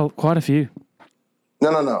 Quite a few.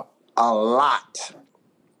 No. A lot.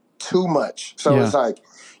 Too much. So It's like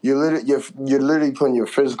you're literally putting your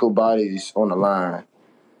physical bodies on the line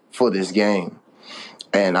for this game.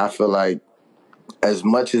 And I feel like as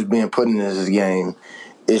much as being put in this game,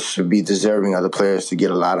 it should be deserving of the players to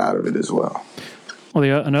get a lot out of it as well. Well,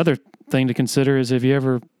 another thing to consider is, have you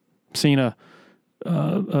ever seen a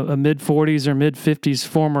mid-40s or mid-50s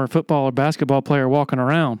former football or basketball player walking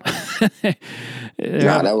around?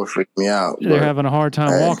 That would freak me out. They're having a hard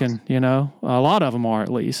time walking, a lot of them are, at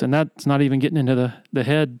least. And that's not even getting into the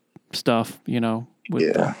head stuff,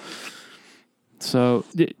 with So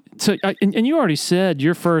and you already said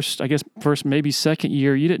your first, maybe second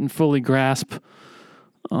year, you didn't fully grasp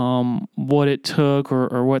what it took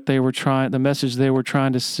or what they were the message they were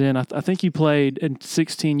trying to send. I think you played in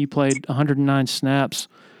 2016, you played 109 snaps.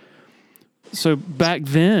 So back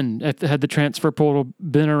then, had the transfer portal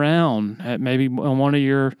been around, maybe on one of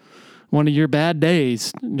your bad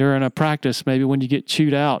days during a practice, maybe when you get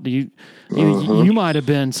chewed out, you might have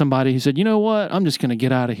been somebody who said, you know what, I'm just going to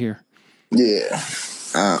get out of here. Yeah.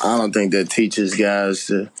 I don't think that teaches guys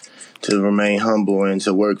to remain humble and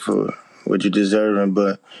to work for what you're deserving.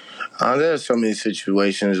 But there are so many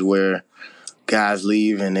situations where guys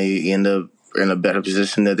leave and they end up in a better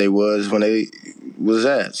position than they was when they was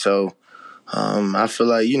at. So I feel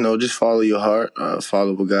like, just follow your heart,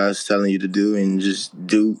 follow what God's telling you to do, and just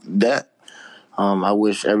do that. I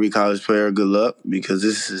wish every college player good luck, because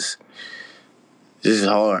this is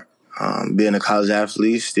hard. Being a college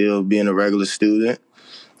athlete, still being a regular student,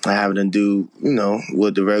 having to do,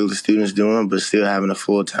 what the regular students doing, but still having a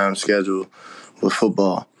full-time schedule with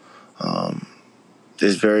football.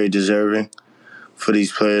 It's very deserving for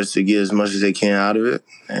these players to get as much as they can out of it,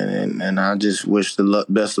 and I just wish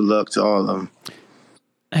best of luck to all of them.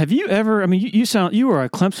 Have you ever? I mean, you were a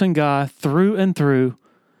Clemson guy through and through,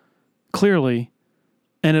 clearly,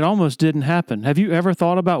 and it almost didn't happen. Have you ever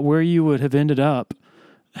thought about where you would have ended up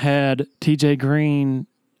had T.J. Green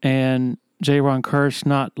and J-Ron Kirsch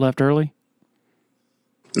not left early?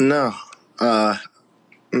 No, I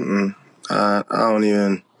don't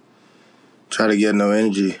even try to get no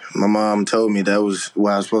energy. My mom told me that was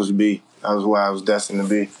where I was supposed to be. That was where I was destined to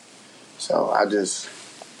be. So I just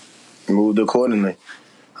moved accordingly.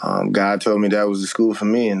 God told me that was the school for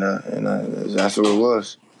me, and that's what it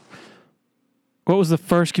was. What was the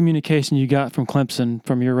first communication you got from Clemson,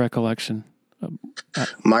 from your recollection?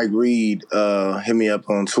 Mike Reed hit me up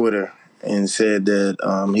on Twitter and said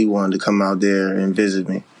that he wanted to come out there and visit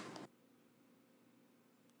me.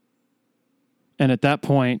 And at that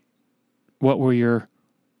point, what were your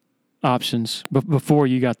options before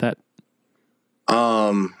you got that?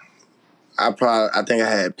 I think I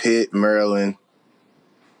had Pitt, Maryland,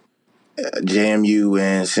 JMU,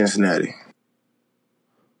 and Cincinnati.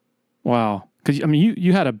 Wow. Because,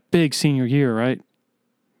 you had a big senior year, right?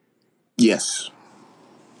 Yes.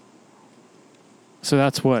 So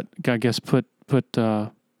that's what, I guess, put I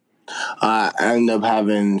ended up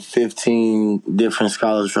having 15 different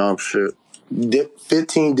scholarship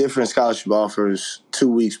offers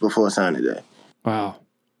 2 weeks before signing day. Wow.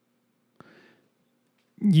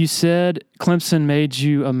 You said Clemson made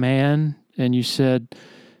you a man, and you said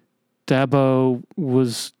Dabo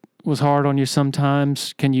was hard on you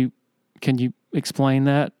sometimes. Can you explain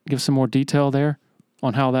that? Give some more detail there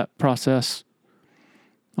on how that process,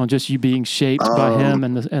 on just you being shaped by him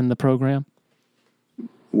and the program.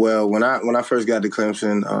 Well, when I first got to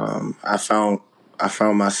Clemson, I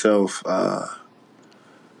found myself,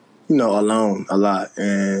 alone a lot,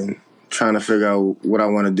 and trying to figure out what I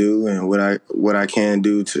want to do and what I can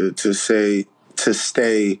do to stay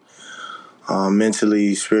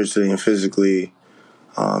mentally, spiritually, and physically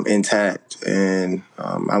intact. And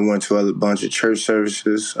I went to a bunch of church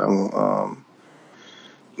services.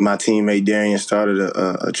 My teammate Darian started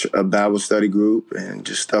a Bible study group and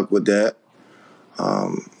just stuck with that.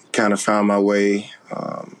 Kind of found my way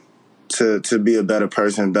to be a better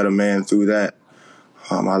person, better man through that.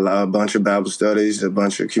 I love a bunch of Bible studies, a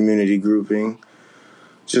bunch of community grouping,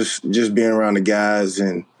 just being around the guys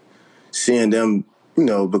and seeing them,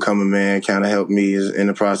 become a man kind of helped me in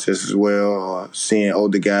the process as well. Or seeing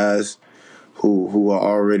older guys who are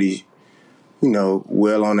already,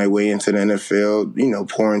 well on their way into the NFL,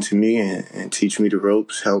 pour into me and teach me the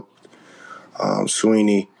ropes, help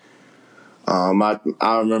Swinney.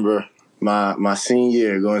 I remember my senior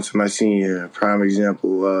year, going to my senior year, prime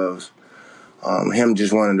example of him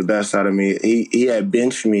just wanting the best out of me. He had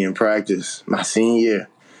benched me in practice my senior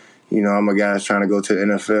year. I'm a guy that's trying to go to the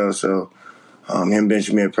NFL, so him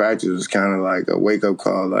benching me in practice was kind of like a wake-up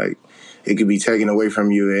call. Like, it could be taken away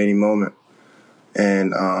from you at any moment.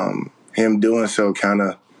 And him doing so kind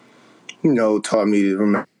of, taught me to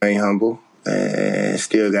remain humble and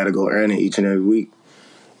still got to go earn it each and every week.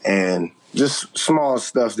 And just small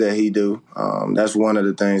stuff that he do. That's one of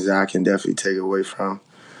the things that I can definitely take away from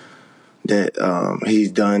that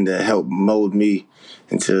he's done to help mold me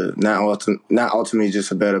into not ultimately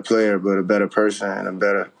just a better player, but a better person and a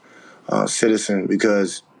better citizen.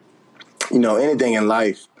 Because, anything in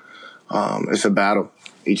life, it's a battle.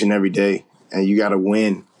 each and every day, and you got to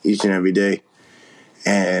win each and every day.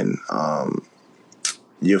 And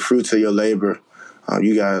your fruits of your labor,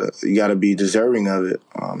 you gotta be deserving of it.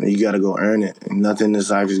 You gotta go earn it. And nothing in this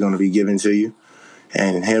life is going to be given to you.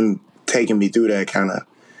 And him taking me through that kind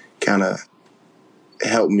of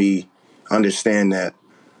helped me understand that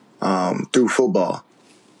through football.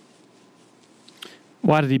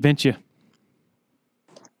 Why did he bench you?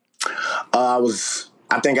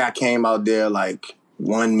 I think I came out there like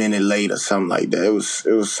 1 minute late or something like that. It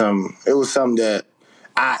was something that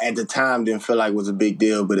I at the time didn't feel like was a big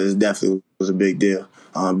deal, but it definitely was a big deal.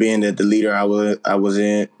 Being that the leader I was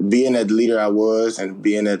in, being that the leader I was, and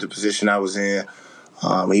being at the position I was in,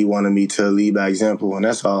 he wanted me to lead by example, and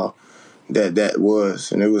that's all that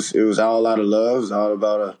was. And it was all out of love.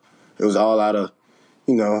 It was all out of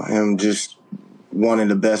him just wanting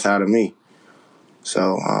the best out of me.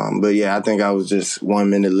 So, but yeah, I think I was just 1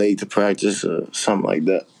 minute late to practice or something like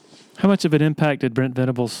that. How much of an impact did Brent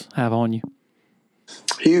Venables have on you?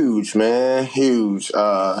 Huge, man, huge.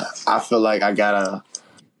 I feel like I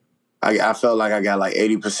felt like I got like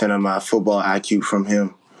 80% of my football IQ from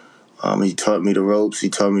him. He taught me the ropes. He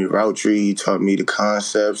taught me the route tree. He taught me the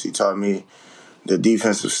concepts. He taught me the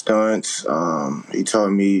defensive stunts. He taught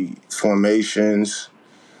me formations.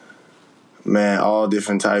 Man, all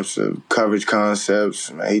different types of coverage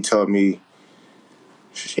concepts. Man, he taught me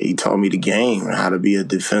the game and how to be a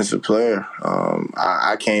defensive player.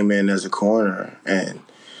 I came in as a corner, and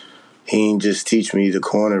he didn't just teach me the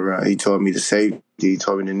corner, right? He taught me the safety. He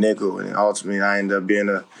taught me the nickel, and ultimately I ended up being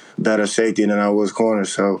a better safety than I was corner.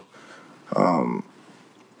 So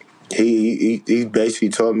he basically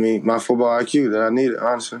taught me my football IQ that I needed,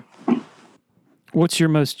 honestly. What's your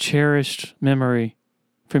most cherished memory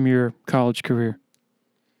from your college career?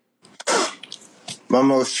 My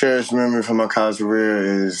most cherished memory from my college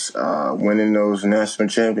career is winning those national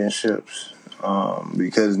championships.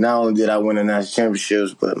 Because not only did I win the national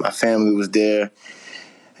championships, but my family was there,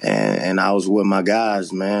 and I was with my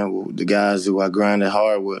guys, man, the guys who I grinded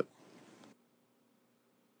hard with.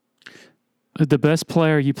 The best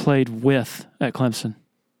player you played with at Clemson?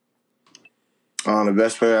 The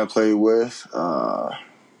best player I played with, I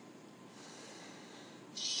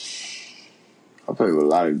played with a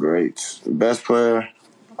lot of greats. The best player,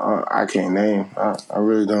 I can't name. I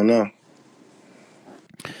really don't know.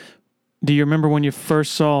 Do you remember when you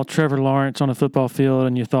first saw Trevor Lawrence on a football field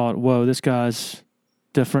and you thought, whoa, this guy's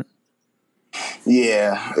different?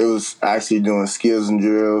 Yeah, it was actually doing skills and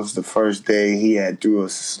drills. The first day he had threw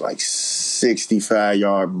a like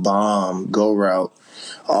 65-yard bomb go route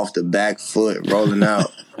off the back foot rolling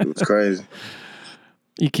out. It was crazy.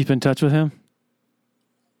 You keep in touch with him?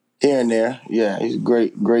 Here and there, yeah. He's a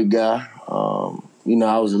great guy.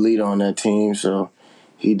 I was a leader on that team, so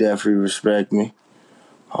he definitely respect me.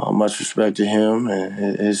 Much respect to him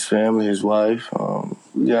and his family, his wife.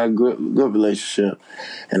 We got a good relationship.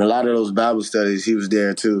 And a lot of those Bible studies, he was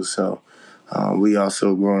there too. So we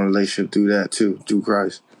also grow a relationship through that too, through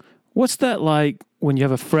Christ. What's that like when you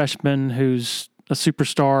have a freshman who's a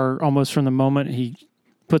superstar almost from the moment he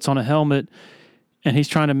puts on a helmet and he's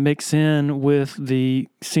trying to mix in with the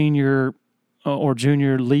senior or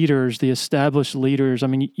junior leaders, the established leaders? I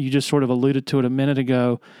mean, you just sort of alluded to it a minute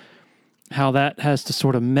ago, how that has to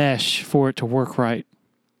sort of mesh for it to work right.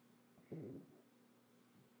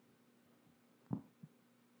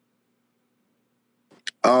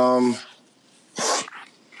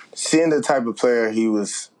 Seeing the type of player he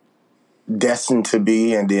was destined to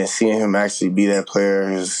be, and then seeing him actually be that player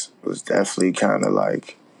was definitely kind of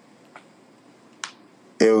like,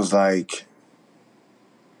 it was like,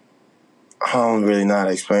 I don't really know how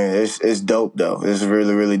to explain it. It's dope though. It's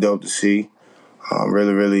really, really dope to see.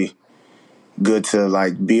 Really, really good to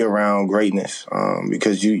like be around greatness,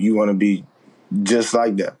 because you want to be just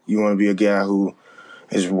like that. You want to be a guy who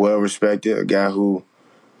is well respected, a guy who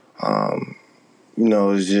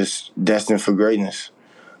is just destined for greatness.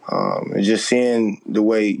 And just seeing the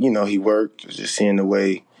way he worked, just seeing the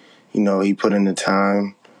way he put in the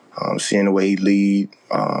time, seeing the way he lead.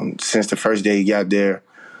 Since the first day he got there,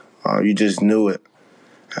 you just knew it.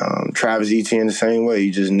 Travis Etienne the same way,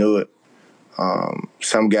 you just knew it.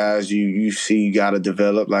 Some guys you see you gotta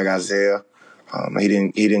develop, like Isaiah. He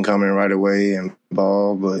didn't come in right away and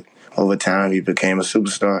ball, but over time he became a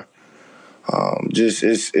superstar.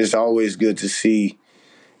 It's always good to see,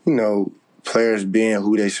 players being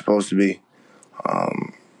who they're supposed to be.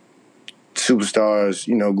 Superstars,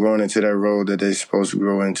 growing into that role that they're supposed to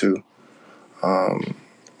grow into.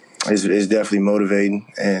 It's definitely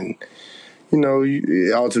motivating, and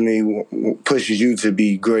it ultimately pushes you to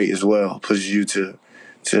be great as well. Pushes you to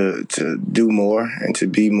to do more and to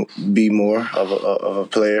be more of a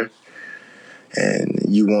player. And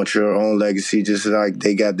you want your own legacy just like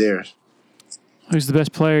they got theirs. Who's the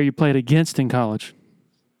best player you played against in college?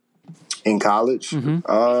 In college?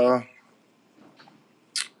 Mm-hmm.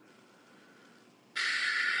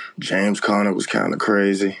 James Conner was kind of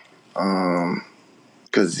crazy.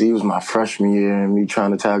 Because he was my freshman year, and me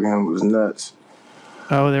trying to tackle him was nuts.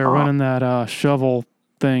 Oh, they were running that shovel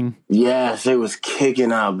thing. Yes, it was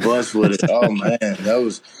kicking our butts with it. Oh, man, that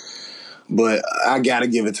was... But I got to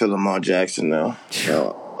give it to Lamar Jackson, though.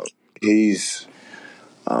 He's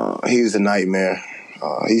a nightmare.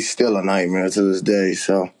 He's still a nightmare to this day,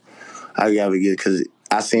 so I got to get... Because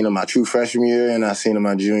I seen him my true freshman year, and I seen him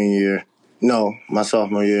my junior year. No, my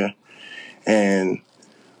sophomore year. And...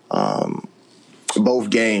 both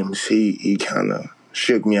games, he kind of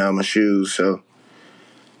shook me out of my shoes. So,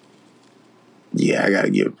 yeah, I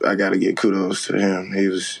gotta give kudos to him.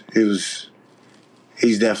 He's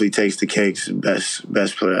definitely takes the cakes.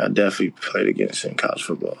 Best player I definitely played against in college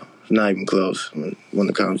football. It's not even close when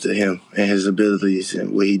it comes to him and his abilities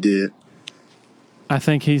and what he did. I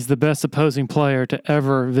think he's the best opposing player to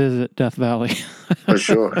ever visit Death Valley. For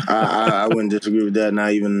sure, I wouldn't disagree with that,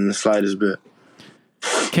 not even in the slightest bit.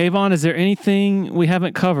 K'Von, is there anything we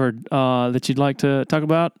haven't covered that you'd like to talk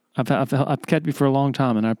about? I've kept you for a long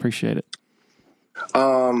time, and I appreciate it.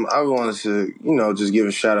 I wanted to, just give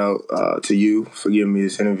a shout out to you for giving me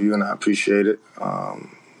this interview, and I appreciate it.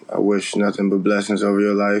 I wish nothing but blessings over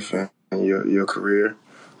your life and your career.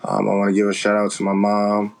 I want to give a shout out to my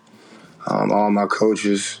mom, all my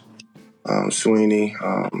coaches, Swinney,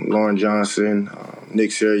 Lauren Johnson,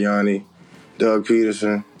 Nick Sirianni, Doug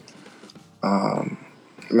Peterson.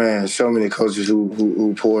 Man, so many coaches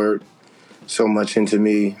who poured so much into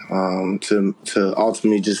me to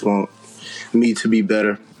ultimately just want me to be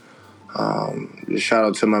better. Shout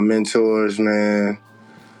out to my mentors, man.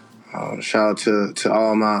 Shout out to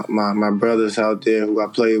all my brothers out there who I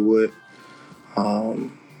played with.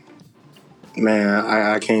 Man,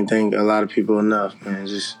 I can't thank a lot of people enough, man.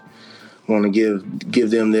 Just want to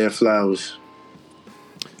give them their flowers.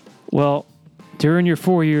 Well, during your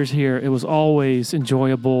 4 years here, it was always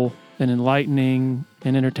enjoyable and enlightening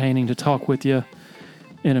and entertaining to talk with you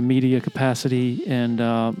in a media capacity, and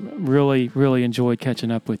really, really enjoyed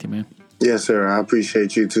catching up with you, man. Yes, sir. I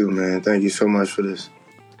appreciate you too, man. Thank you so much for this.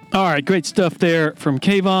 All right, great stuff there from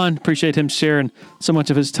K'Von. Appreciate him sharing so much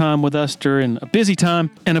of his time with us during a busy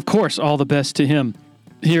time. And, of course, all the best to him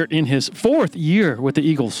here in his 4th year with the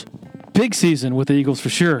Eagles. Big season with the Eagles for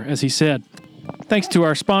sure, as he said. Thanks to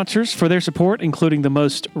our sponsors for their support, including the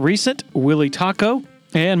most recent, Willie Taco.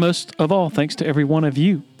 And most of all, thanks to every one of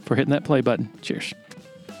you for hitting that play button. Cheers.